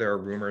October, there are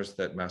rumors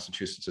that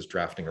Massachusetts is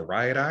drafting a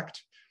riot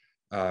act.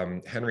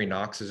 Henry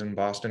Knox is in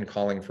Boston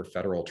calling for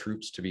federal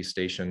troops to be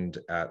stationed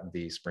at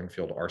the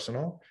Springfield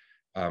Arsenal.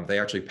 They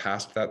actually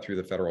passed that through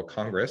the federal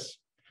Congress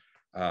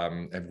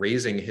and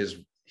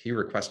he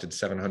requested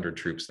 700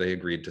 troops. They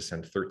agreed to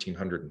send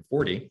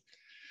 1,340.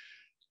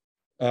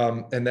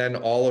 And then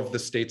all of the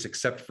states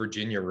except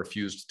Virginia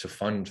refused to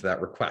fund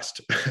that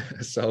request.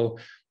 So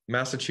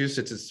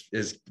Massachusetts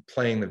is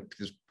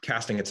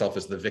casting itself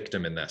as the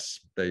victim in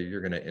this.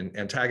 You're going to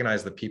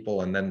antagonize the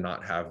people and then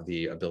not have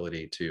the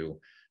ability to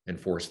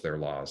enforce their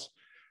laws.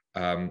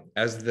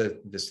 As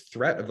this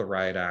threat of the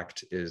Riot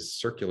Act is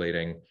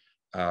circulating,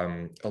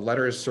 a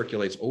letter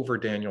circulates over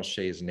Daniel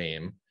Shays'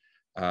 name,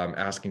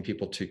 asking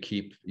people to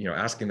keep,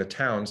 asking the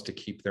towns to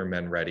keep their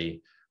men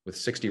ready with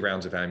 60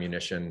 rounds of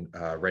ammunition,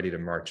 ready to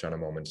march on a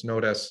moment's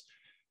notice.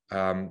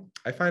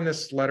 I find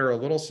this letter a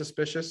little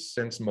suspicious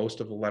since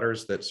most of the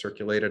letters that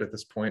circulated at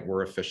this point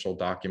were official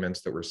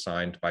documents that were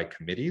signed by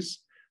committees,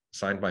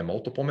 signed by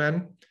multiple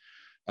men.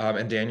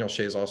 And Daniel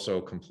Shays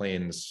also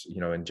complains,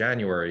 in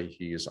January,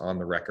 he's on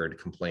the record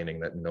complaining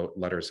that no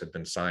letters had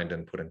been signed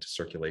and put into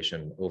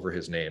circulation over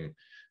his name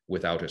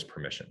without his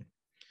permission.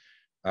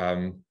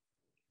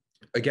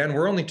 Again,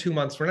 we're only 2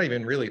 months, we're not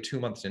even really 2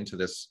 months into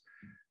this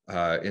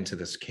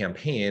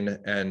campaign,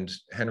 and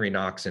Henry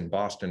Knox in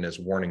Boston is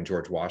warning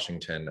George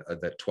Washington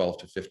that 12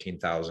 to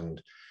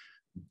 15,000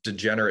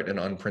 degenerate and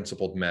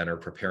unprincipled men are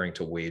preparing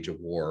to wage a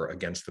war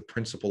against the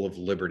principle of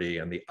liberty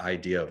and the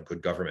idea of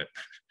good government.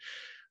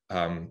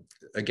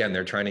 Again,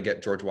 they're trying to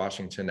get George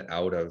Washington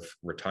out of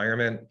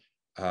retirement.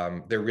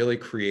 They're really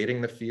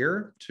creating the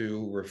fear,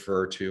 to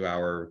refer to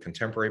our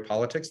contemporary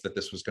politics, that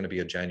this was going to be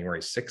a January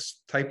 6th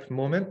type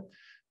moment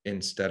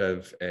instead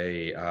of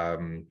a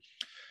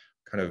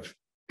kind of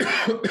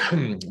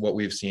what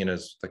we've seen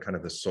as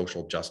the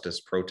social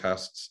justice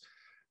protests,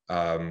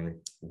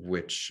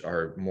 which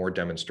are more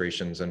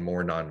demonstrations and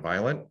more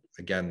nonviolent.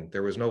 Again,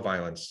 there was no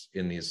violence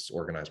in these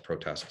organized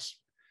protests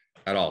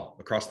at all,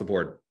 across the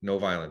board. No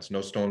violence,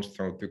 no stones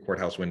thrown through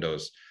courthouse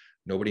windows,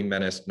 nobody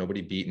menaced,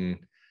 nobody beaten,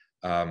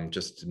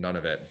 just none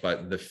of it.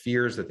 But the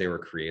fears that they were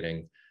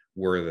creating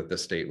were that the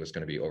state was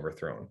going to be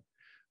overthrown.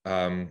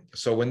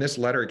 So when this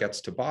letter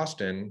gets to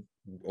Boston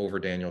over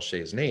Daniel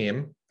Shays'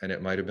 name, and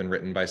it might have been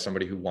written by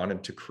somebody who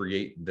wanted to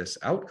create this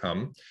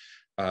outcome,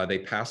 they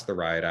pass the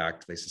Riot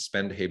Act, they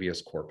suspend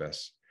habeas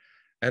corpus.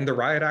 And the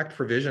Riot Act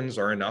provisions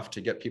are enough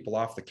to get people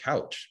off the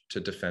couch to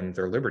defend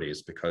their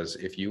liberties, because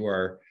if you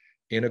are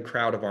in a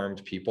crowd of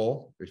armed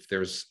people, if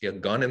there's a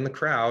gun in the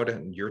crowd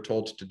and you're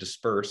told to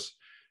disperse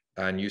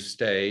and you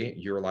stay,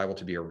 you're liable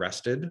to be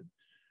arrested,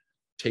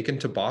 taken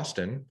to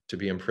Boston to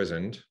be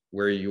imprisoned,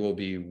 where you will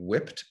be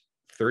whipped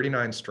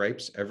 39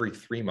 stripes every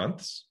 3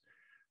 months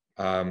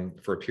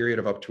for a period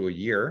of up to a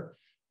year.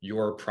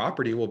 Your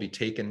property will be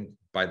taken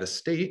by the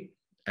state,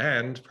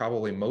 and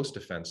probably most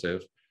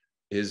offensive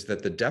is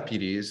that the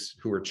deputies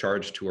who were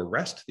charged to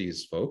arrest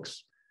these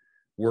folks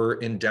were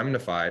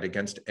indemnified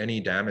against any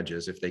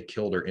damages if they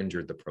killed or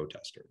injured the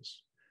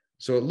protesters.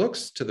 So it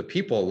looks to the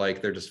people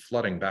like they're just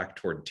flooding back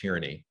toward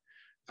tyranny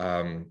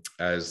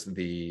as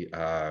the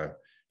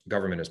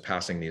government is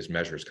passing these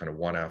measures kind of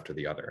one after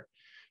the other.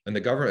 And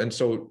the government, and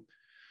so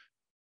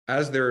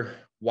as they're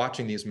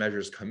watching these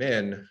measures come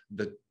in,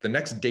 the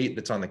next date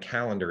that's on the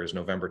calendar is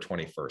November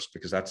 21st,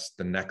 because that's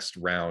the next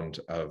round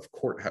of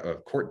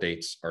court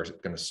dates are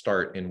going to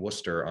start in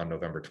Worcester on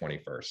November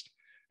 21st.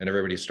 And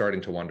everybody's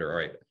starting to wonder, all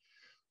right,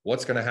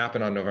 what's going to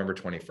happen on November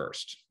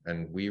 21st?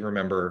 And we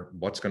remember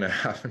what's going to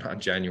happen on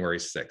January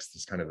 6th.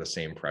 It's kind of the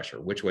same pressure.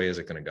 Which way is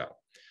it going to go?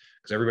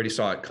 Because everybody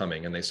saw it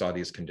coming and they saw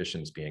these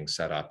conditions being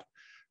set up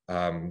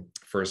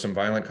for some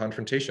violent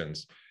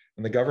confrontations.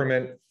 And the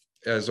government,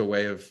 as a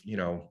way of,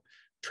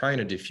 trying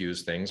to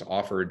diffuse things,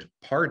 offered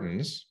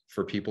pardons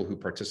for people who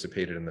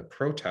participated in the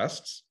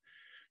protests,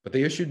 but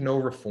they issued no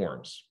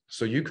reforms.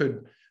 So you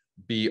could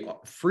be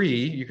free,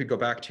 you could go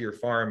back to your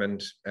farm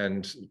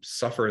and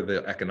suffer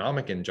the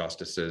economic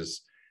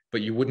injustices,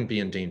 but you wouldn't be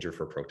in danger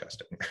for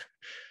protesting.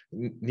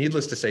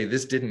 Needless to say,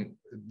 this didn't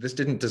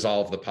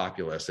dissolve the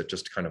populace, it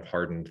just kind of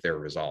hardened their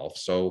resolve.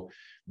 So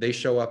they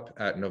show up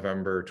at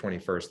November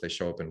 21st, they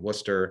show up in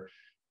Worcester,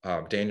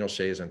 Daniel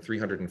Shays and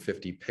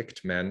 350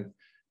 picked men,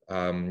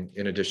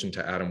 in addition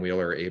to Adam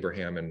Wheeler,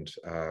 Abraham, and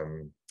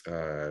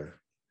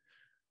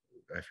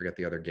I forget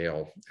the other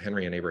Gale,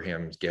 Henry and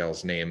Abraham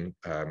Gale's name,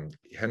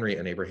 Henry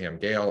and Abraham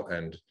Gale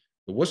and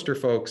the Worcester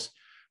folks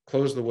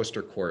closed the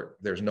Worcester court.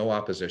 There's no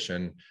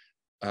opposition.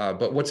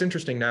 But what's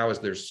interesting now is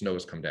there's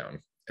snow's come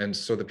down. And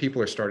so the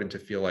people are starting to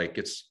feel like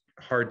it's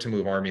hard to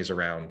move armies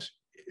around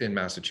in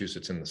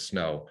Massachusetts in the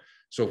snow.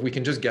 So if we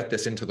can just get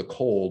this into the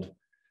cold,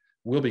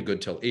 we'll be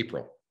good till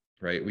April,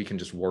 right? We can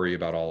just worry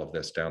about all of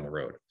this down the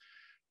road.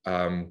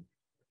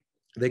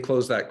 They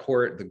closed that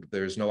court.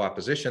 There's no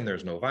opposition.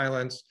 There's no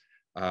violence.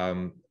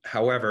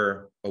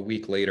 However, a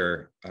week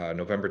later,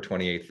 November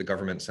 28th, the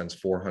government sends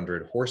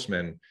 400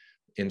 horsemen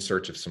in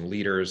search of some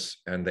leaders,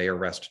 and they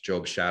arrest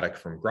Job Shattuck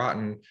from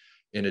Groton,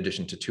 in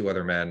addition to 2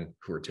 other men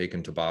who are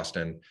taken to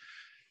Boston.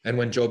 And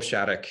when Job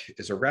Shattuck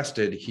is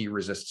arrested, he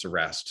resists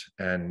arrest,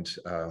 and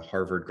a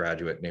Harvard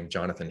graduate named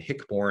Jonathan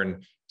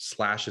Hickborn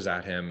slashes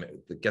at him,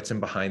 gets him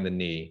behind the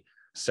knee,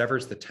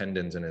 severs the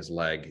tendons in his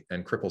leg,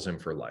 and cripples him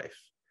for life.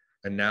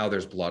 And now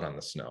there's blood on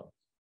the snow.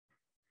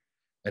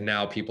 And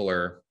now people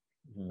are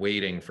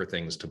waiting for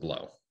things to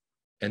blow.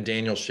 And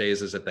Daniel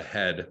Shays is at the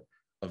head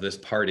of this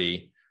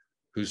party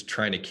who's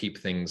trying to keep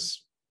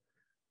things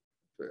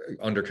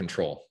under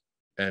control.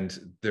 And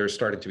there's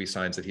starting to be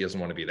signs that he doesn't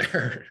want to be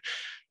there.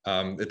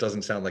 It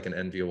doesn't sound like an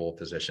enviable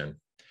position.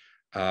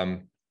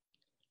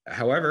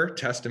 However,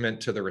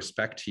 testament to the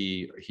respect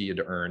he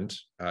had earned,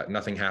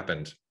 nothing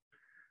happened.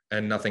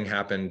 And nothing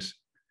happened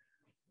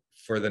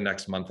for the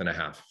next month and a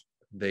half.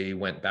 They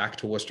went back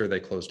to Worcester. They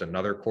closed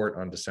another court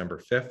on December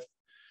 5th.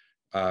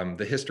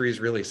 The history is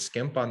really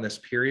skimp on this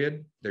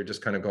period. They're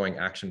just kind of going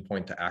action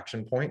point to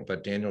action point.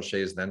 But Daniel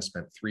Shays then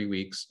spent 3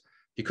 weeks.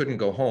 He couldn't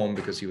go home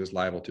because he was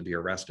liable to be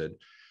arrested.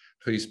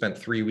 So he spent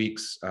 3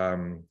 weeks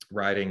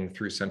riding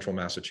through central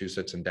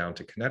Massachusetts and down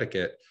to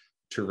Connecticut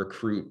to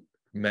recruit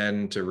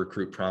men, to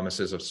recruit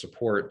promises of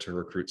support, to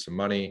recruit some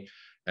money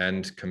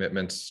and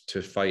commitments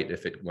to fight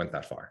if it went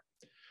that far.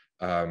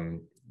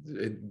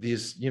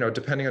 These,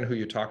 depending on who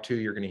you talk to,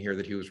 you're going to hear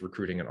that he was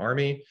recruiting an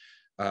army.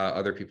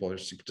 Other people are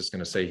just going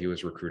to say he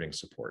was recruiting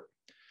support.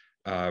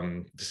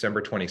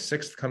 December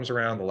 26th comes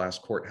around, the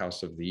last court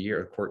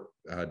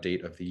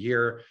date of the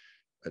year.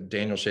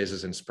 Daniel Shays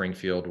is in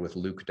Springfield with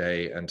Luke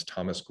Day and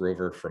Thomas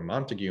Grover from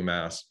Montague,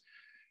 Mass,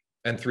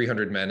 and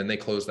 300 men, and they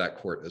close that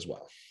court as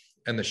well.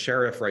 And the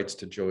sheriff writes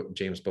to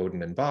James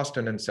Bowdoin in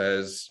Boston and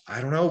says, I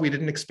don't know, we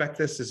didn't expect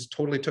this. This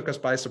totally took us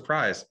by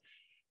surprise,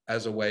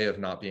 as a way of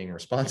not being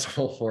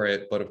responsible for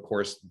it. But of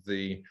course,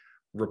 the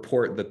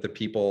report that the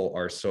people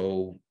are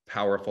so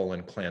powerful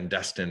and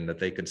clandestine that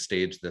they could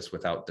stage this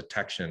without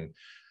detection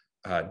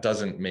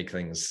doesn't make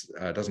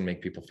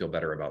people feel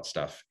better about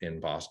stuff in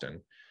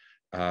Boston.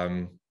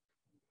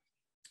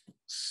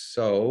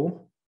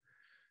 So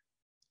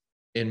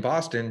in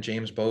Boston,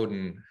 James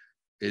Bowdoin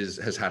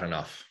has had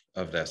enough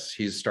of this.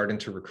 He's starting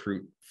to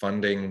recruit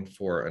funding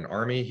for an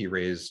army. He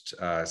raised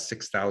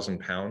 6,000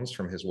 pounds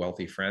from his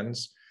wealthy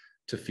friends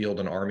to field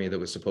an army that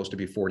was supposed to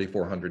be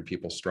 4,400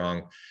 people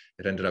strong.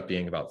 It ended up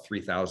being about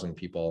 3,000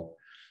 people.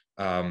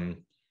 The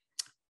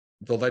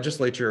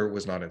legislature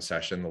was not in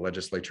session. The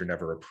legislature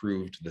never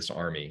approved this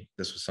army.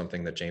 This was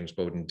something that James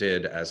Bowdoin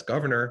did as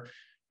governor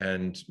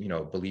and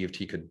believed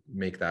he could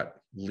make that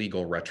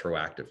legal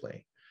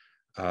retroactively.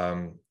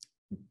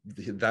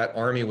 That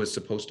army was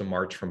supposed to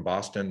march from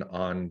Boston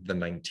on the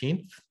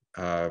 19th.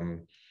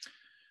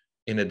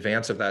 In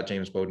advance of that,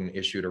 James Bowdoin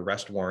issued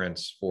arrest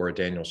warrants for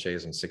Daniel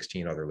Shays and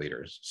 16 other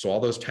leaders. So all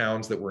those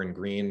towns that were in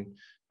green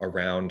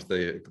around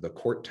the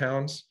court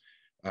towns,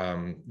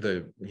 and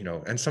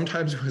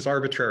sometimes it was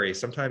arbitrary.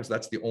 Sometimes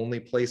that's the only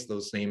place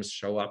those names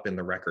show up in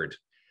the record,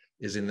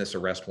 is in this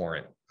arrest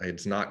warrant.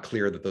 It's not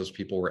clear that those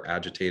people were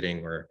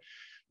agitating or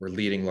were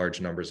leading large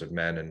numbers of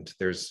men. And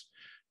there's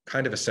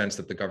kind of a sense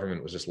that the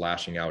government was just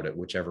lashing out at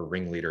whichever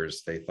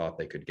ringleaders they thought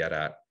they could get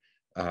at.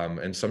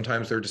 And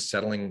sometimes they're just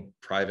settling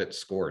private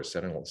scores,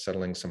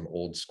 settling some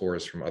old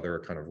scores from other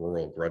kind of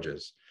rural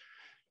grudges.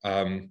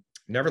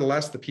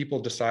 Nevertheless, the people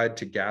decide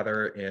to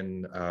gather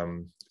in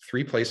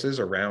 3 places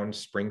around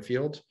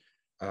Springfield.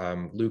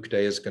 Luke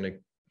Day is going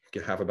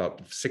to have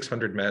about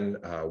 600 men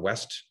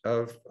west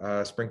of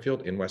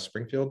Springfield, in West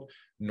Springfield,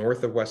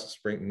 north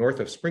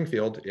of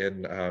Springfield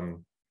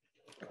in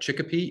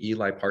Chicopee.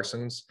 Eli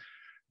Parsons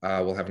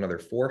will have another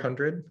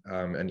 400.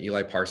 And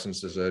Eli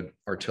Parsons is an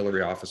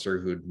artillery officer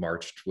who'd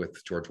marched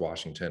with George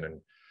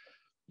Washington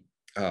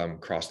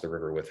and crossed the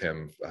river with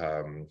him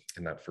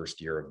in that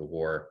first year of the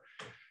war.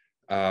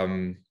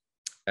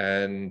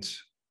 And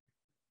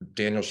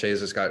Daniel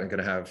Shays is going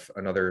to have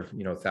another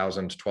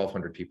 1,000 to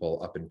 1,200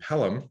 people up in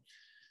Pelham.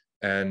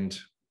 And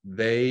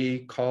they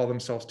call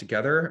themselves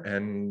together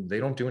and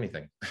they don't do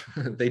anything.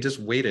 They just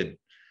waited.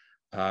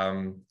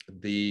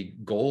 The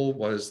goal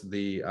was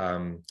the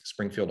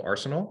Springfield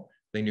Arsenal.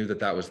 They knew that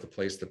that was the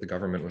place that the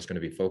government was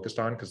going to be focused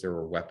on because there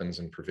were weapons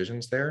and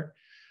provisions there.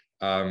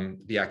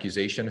 The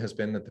accusation has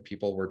been that the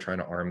people were trying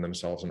to arm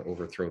themselves and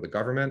overthrow the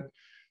government.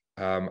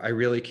 I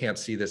really can't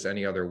see this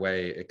any other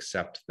way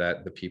except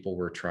that the people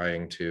were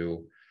trying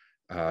to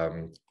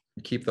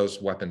keep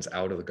those weapons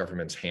out of the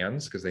government's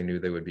hands because they knew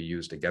they would be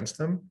used against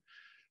them,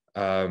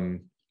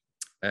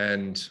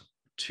 and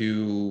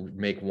to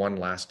make one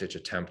last-ditch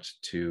attempt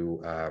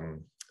to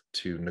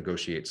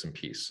negotiate some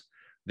peace.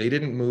 They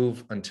didn't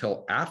move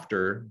until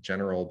after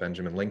General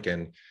Benjamin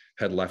Lincoln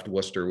had left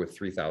Worcester with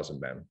 3,000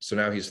 men. So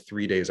now he's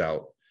 3 days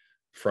out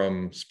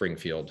from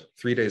Springfield,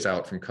 3 days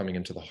out from coming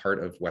into the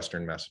heart of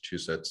Western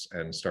Massachusetts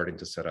and starting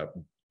to set up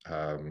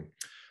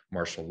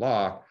martial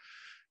law.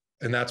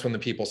 And that's when the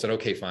people said,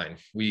 okay, fine,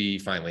 we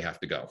finally have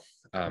to go.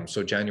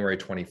 So January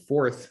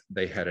 24th,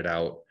 they headed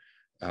out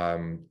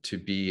to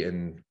be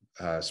in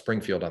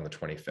Springfield on the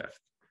 25th.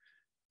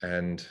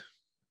 And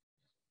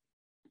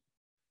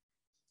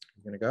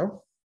I'm gonna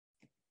go.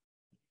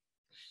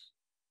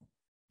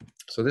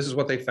 So this is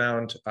what they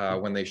found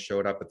when they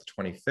showed up at the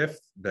 25th,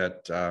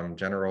 that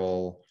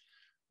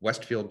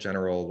Westfield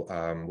General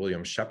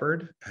William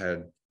Shepherd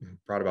had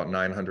brought about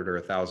 900 or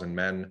 1,000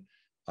 men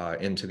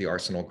into the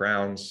arsenal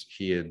grounds.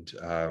 He had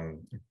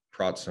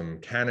brought some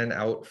cannon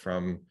out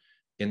from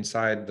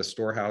inside the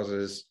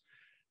storehouses.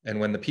 And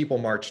when the people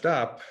marched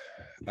up,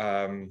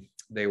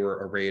 they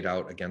were arrayed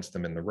out against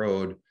them in the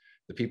road.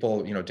 The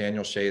people,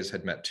 Daniel Shays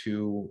had met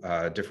two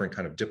different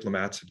kind of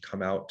diplomats, had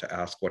come out to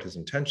ask what his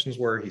intentions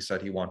were. He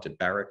said he wanted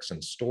barracks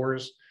and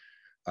stores.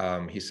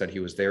 He said he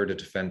was there to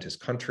defend his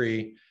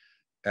country.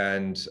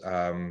 And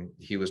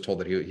he was told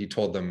that he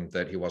told them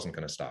that he wasn't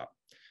going to stop.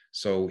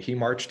 So he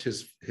marched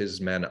his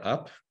men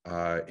up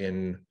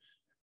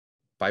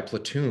by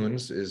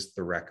platoons is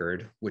the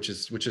record, which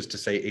is to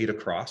say 8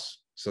 across.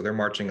 So they're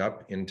marching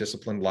up in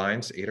disciplined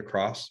lines, 8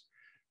 across.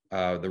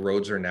 The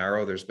roads are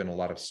narrow. There's been a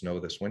lot of snow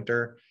this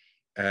winter.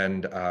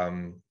 And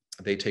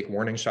they take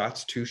warning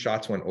shots. 2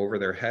 shots went over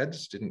their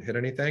heads, didn't hit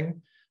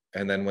anything.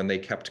 And then when they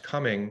kept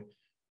coming,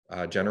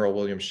 General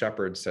William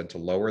Shepherd said to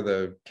lower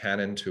the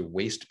cannon to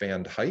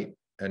waistband height.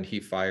 And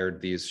he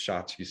fired these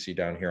shots you see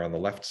down here on the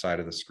left side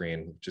of the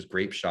screen, which is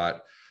grape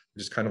shot,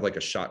 which is kind of like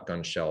a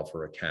shotgun shell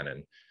for a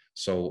cannon.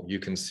 So you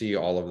can see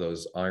all of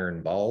those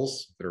iron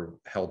balls that are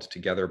held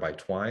together by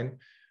twine.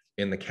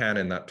 In the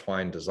cannon, that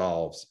twine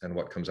dissolves, and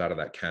what comes out of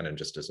that cannon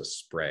just is a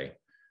spray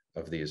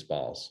of these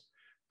balls.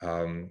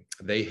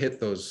 They hit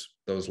those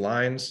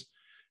lines.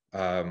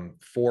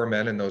 4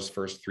 men in those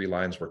first 3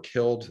 lines were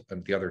killed,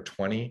 and the other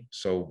 20.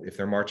 So if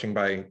they're marching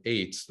by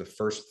 8s, the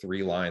first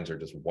 3 lines are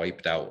just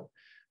wiped out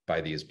by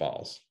these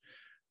balls.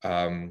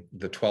 The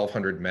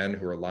 1,200 men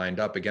who are lined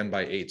up again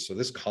by 8. So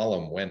this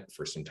column went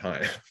for some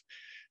time.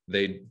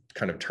 They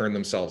kind of turn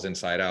themselves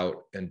inside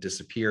out and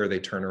disappear. They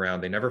turn around.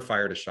 They never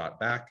fired a shot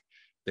back.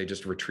 They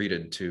just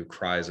retreated to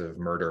cries of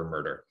murder,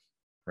 murder,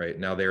 right?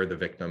 Now they're the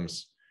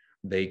victims.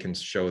 They can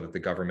show that the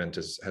government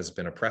has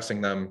been oppressing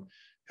them,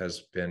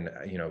 has been,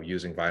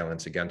 using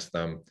violence against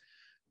them,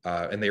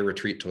 and they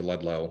retreat to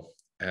Ludlow.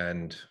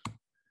 And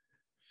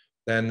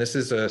then this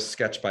is a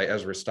sketch by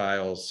Ezra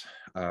Stiles,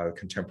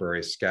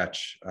 contemporary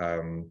sketch.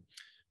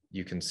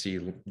 You can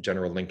see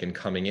General Lincoln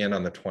coming in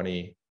on the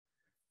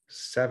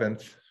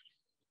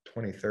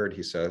 23rd,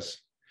 he says.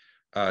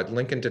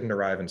 Lincoln didn't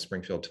arrive in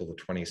Springfield till the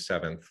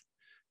 27th.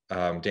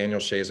 Daniel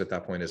Shays at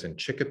that point is in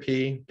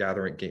Chicopee,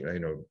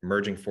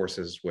 merging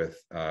forces with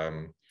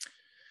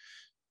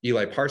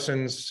Eli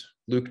Parsons.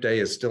 Luke Day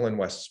is still in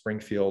West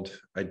Springfield.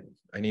 I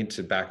need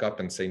to back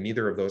up and say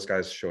neither of those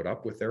guys showed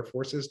up with their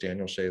forces.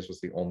 Daniel Shays was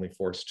the only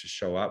force to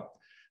show up.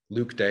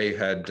 Luke Day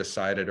had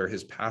decided, or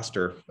his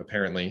pastor,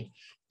 apparently,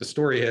 the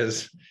story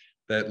is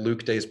that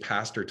Luke Day's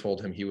pastor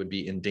told him he would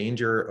be in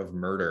danger of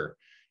murder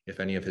if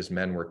any of his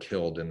men were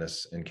killed in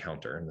this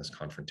encounter, in this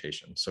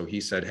confrontation. So he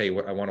said, hey,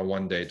 I want a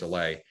 1-day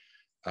delay.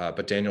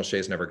 But Daniel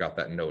Shays never got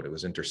that note. It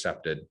was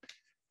intercepted.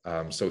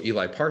 So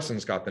Eli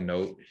Parsons got the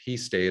note. He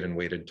stayed and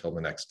waited till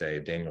the next day.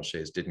 Daniel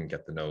Shays didn't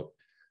get the note.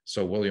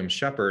 So William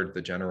Shepherd,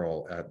 the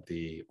general at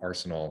the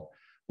arsenal,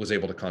 was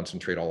able to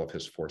concentrate all of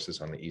his forces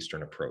on the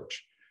eastern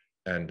approach.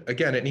 And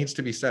again, it needs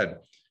to be said,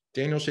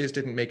 Daniel Shays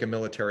didn't make a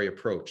military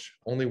approach.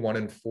 Only 1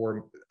 in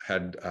 4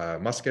 had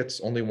muskets.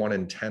 Only 1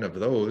 in 10 of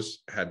those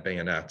had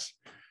bayonets.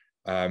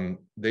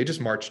 They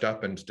just marched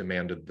up and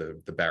demanded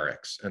the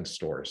barracks and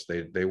stores.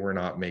 They were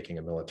not making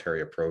a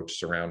military approach,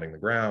 surrounding the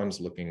grounds,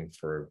 looking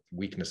for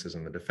weaknesses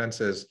in the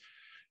defenses.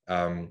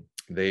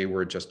 They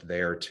were just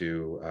there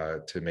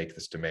to make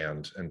this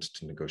demand and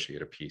to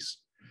negotiate a peace.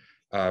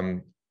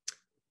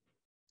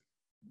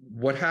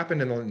 What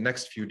happened in the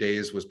next few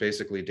days was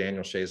basically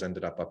Daniel Shays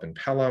ended up in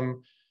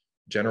Pelham.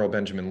 General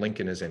Benjamin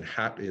Lincoln is in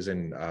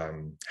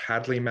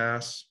Hadley,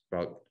 Mass,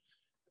 about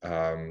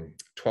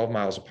 12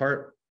 miles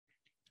apart.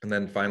 And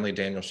then finally,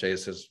 Daniel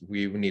Shays says,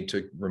 we need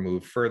to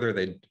remove further.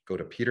 They go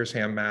to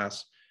Petersham,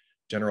 Mass.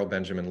 General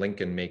Benjamin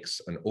Lincoln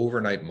makes an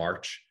overnight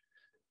march.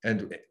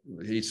 And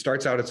he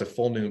starts out, it's a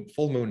full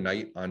moon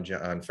night on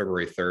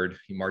February 3rd.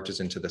 He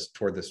marches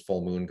toward this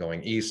full moon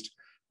going east.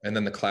 And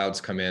then the clouds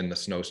come in, the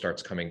snow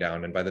starts coming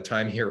down. And by the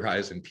time he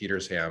arrives in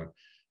Petersham,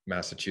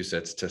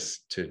 Massachusetts,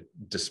 to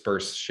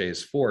disperse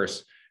Shays'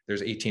 force,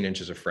 there's 18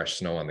 inches of fresh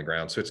snow on the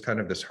ground. So it's kind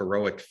of this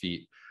heroic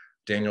feat.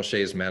 Daniel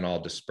Shays' men all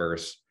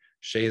disperse.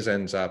 Shays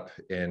ends up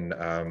in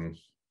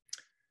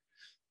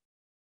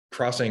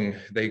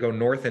they go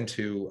north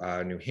into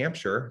New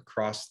Hampshire,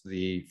 cross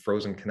the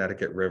frozen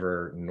Connecticut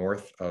River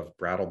north of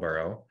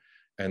Brattleboro,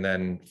 and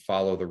then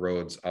follow the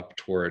roads up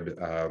toward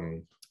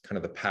kind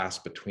of the pass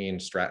between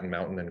Stratton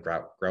Mountain and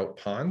Grout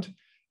Pond,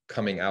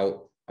 coming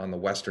out on the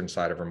western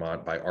side of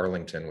Vermont by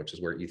Arlington, which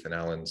is where Ethan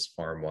Allen's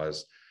farm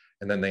was.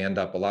 And then they end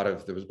up,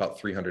 there was about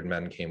 300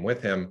 men came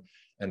with him,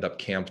 end up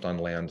camped on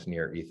land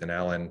near Ethan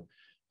Allen.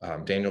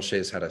 Daniel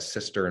Shays had a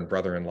sister and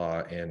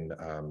brother-in-law in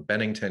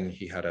Bennington.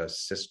 He had a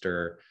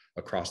sister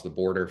across the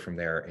border from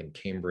there in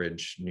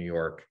Cambridge, New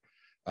York,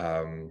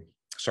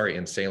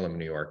 in Salem,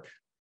 New York.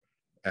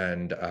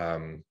 And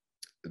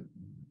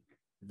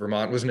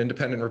Vermont was an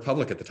independent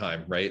republic at the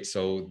time, right?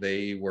 So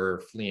they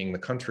were fleeing the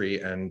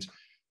country, and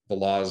the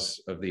laws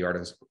of the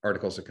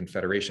Articles of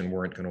Confederation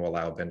weren't going to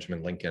allow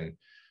Benjamin Lincoln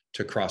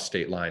to cross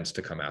state lines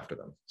to come after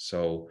them.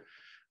 So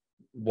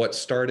what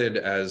started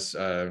as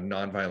a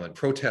nonviolent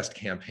protest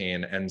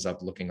campaign ends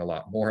up looking a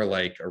lot more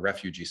like a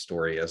refugee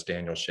story, as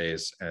Daniel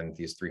Shays and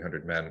these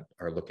 300 men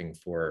are looking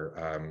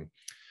for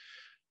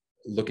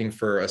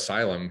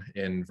asylum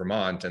in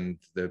Vermont, and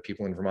the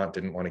people in Vermont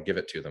didn't want to give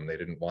it to them. They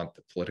didn't want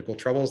the political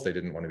troubles. They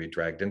didn't want to be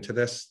dragged into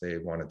this. They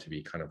wanted to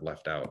be kind of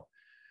left out.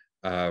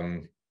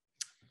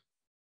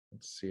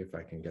 Let's see if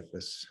I can get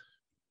this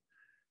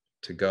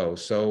to go.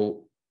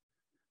 So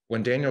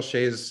when Daniel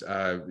Shays,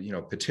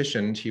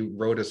 petitioned, he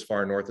wrote as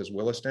far north as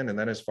Williston and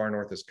then as far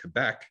north as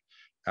Quebec,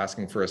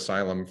 asking for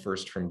asylum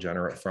first from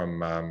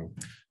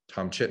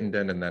Tom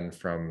Chittenden and then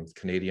from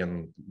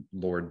Canadian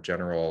Lord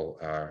General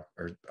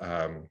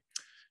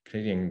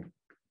Canadian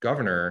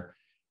Governor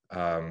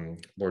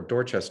Lord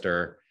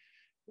Dorchester.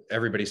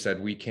 Everybody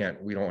said, we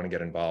don't want to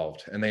get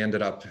involved. And they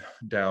ended up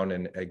down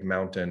in Egg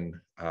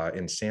Mountain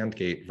in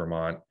Sandgate,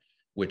 Vermont,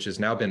 which has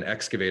now been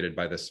excavated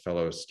by this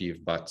fellow,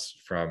 Steve Butts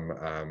from,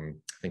 I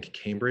think,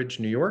 Cambridge,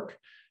 New York,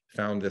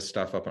 found this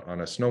stuff up on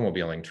a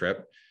snowmobiling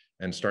trip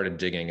and started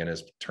digging and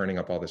is turning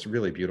up all this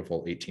really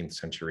beautiful 18th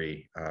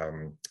century,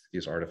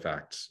 these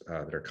artifacts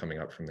that are coming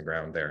up from the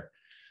ground there,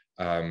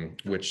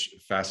 which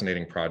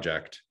fascinating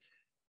project.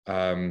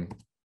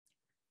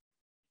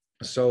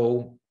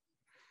 So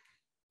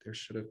there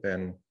should have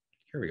been,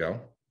 here we go.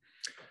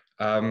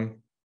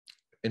 And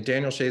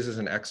Daniel Shays is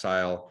in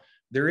exile.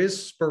 There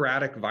is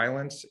sporadic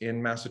violence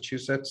in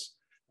Massachusetts.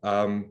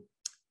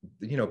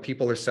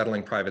 People are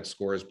settling private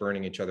scores,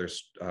 burning each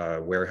other's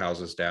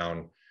warehouses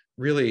down,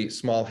 really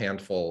small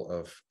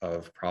handful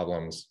of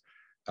problems.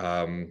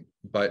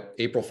 But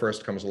April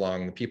 1st comes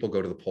along, the people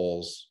go to the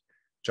polls.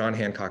 John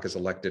Hancock is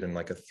elected in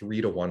like a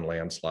 3-to-1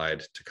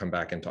 landslide to come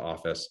back into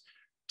office,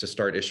 to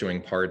start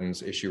issuing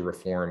pardons, issue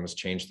reforms,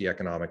 change the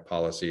economic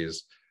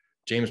policies.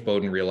 James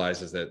Bowdoin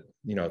realizes that,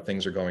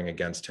 things are going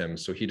against him.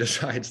 So he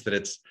decides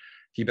that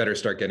he better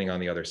start getting on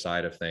the other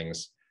side of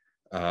things.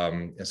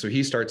 And so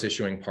he starts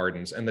issuing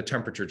pardons, and the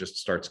temperature just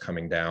starts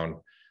coming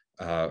down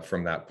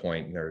from that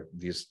point.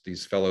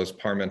 These fellows,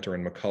 Parmenter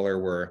and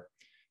McCullough,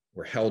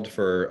 were held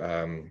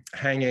for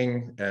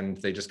hanging, and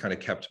they just kind of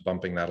kept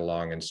bumping that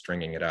along and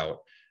stringing it out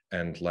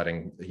and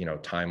letting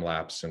time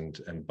lapse and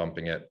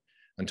bumping it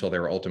until they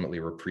were ultimately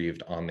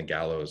reprieved on the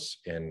gallows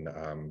in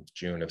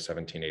June of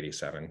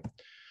 1787.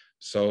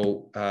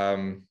 So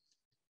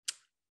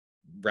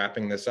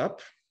wrapping this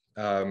up,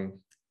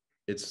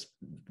 it's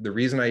the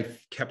reason I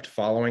kept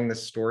following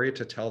this story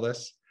to tell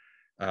this,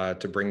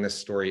 to bring this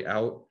story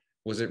out,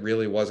 was it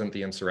really wasn't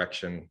the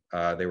insurrection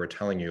they were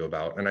telling you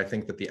about. And I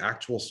think that the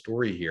actual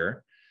story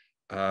here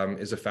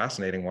is a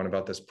fascinating one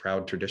about this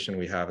proud tradition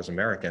we have as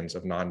Americans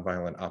of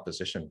nonviolent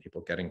opposition,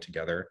 people getting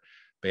together,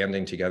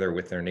 banding together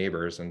with their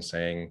neighbors and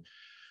saying,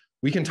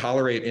 we can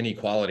tolerate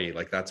inequality,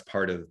 like that's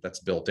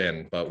built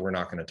in, but we're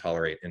not going to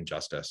tolerate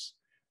injustice.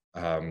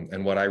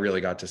 And what I really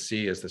got to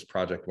see as this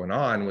project went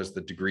on was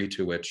the degree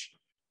to which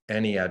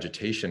any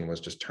agitation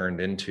was just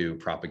turned into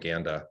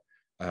propaganda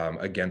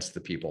against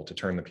the people, to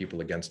turn the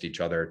people against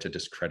each other, to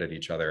discredit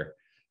each other.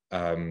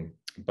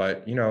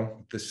 But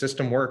the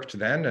system worked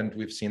then, and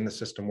we've seen the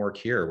system work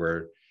here,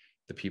 where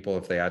the people,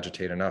 if they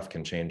agitate enough,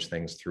 can change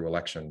things through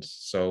elections.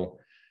 So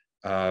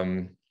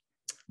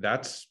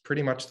that's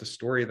pretty much the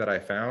story that I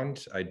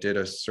found. I did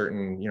a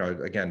certain,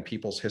 again,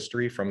 people's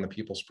history from the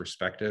people's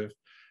perspective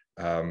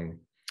in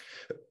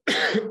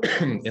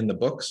the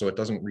book. So it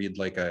doesn't read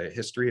like a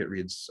history, it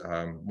reads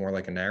more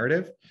like a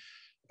narrative.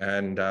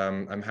 And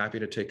I'm happy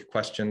to take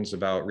questions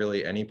about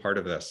really any part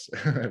of this.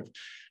 I've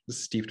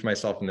steeped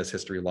myself in this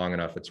history long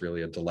enough. It's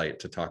really a delight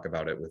to talk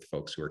about it with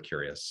folks who are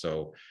curious.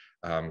 So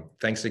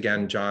thanks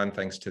again, John.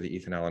 Thanks to the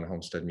Ethan Allen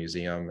Homestead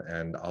Museum.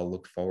 And I'll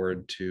look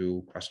forward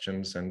to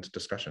questions and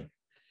discussion.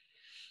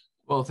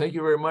 Well, thank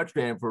you very much,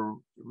 Dan, for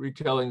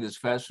retelling this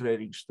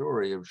fascinating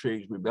story of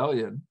Shays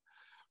Rebellion.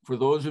 For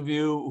those of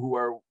you who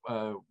are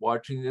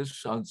watching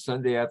this on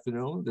Sunday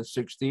afternoon, the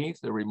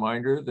 16th, a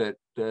reminder that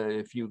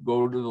if you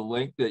go to the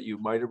link that you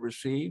might have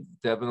received,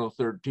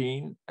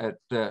 Devino13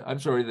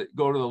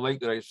 go to the link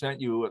that I sent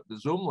you at the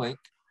Zoom link,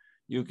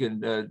 you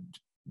can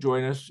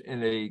join us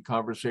in a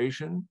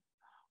conversation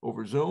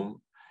over Zoom.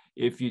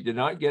 If you did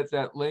not get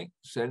that link,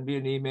 send me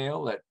an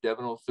email at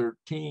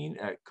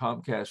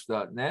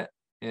devino13@comcast.net,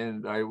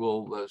 and I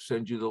will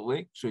send you the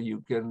link so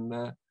you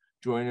can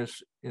join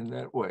us in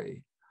that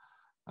way.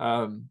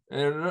 And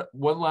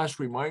one last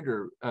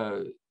reminder,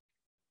 let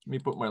me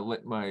put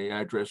my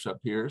address up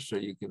here so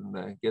you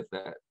can get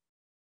that.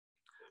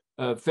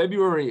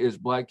 February is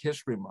Black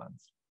History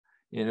Month.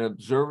 In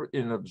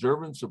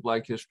observance of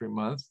Black History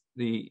Month,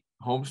 the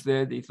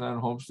Eastland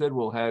Homestead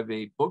will have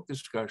a book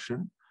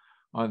discussion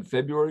on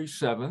February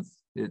 7th.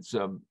 It's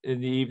in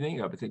the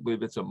evening. I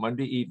believe it's a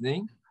Monday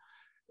evening.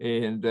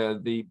 And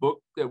the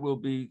book that will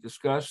be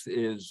discussed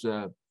is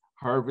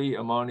Harvey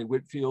Amani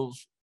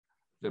Whitfield's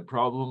The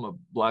Problem of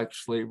Black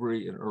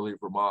Slavery in Early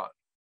Vermont.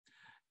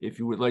 If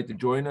you would like to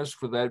join us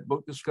for that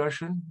book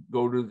discussion,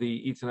 go to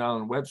the Ethan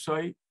Allen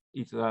website,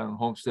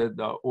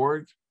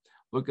 ethanislandhomestead.org,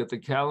 look at the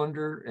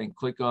calendar and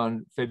click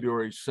on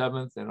February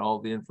 7th, and all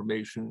the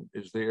information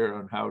is there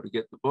on how to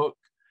get the book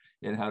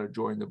and how to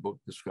join the book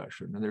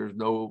discussion. And there's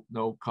no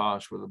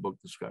cost for the book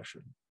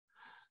discussion.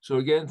 So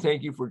again,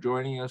 thank you for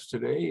joining us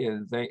today.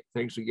 And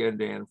thanks again,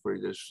 Dan, for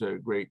this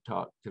great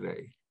talk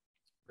today.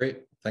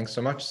 Great. Thanks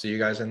so much. See you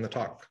guys in the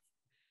talk.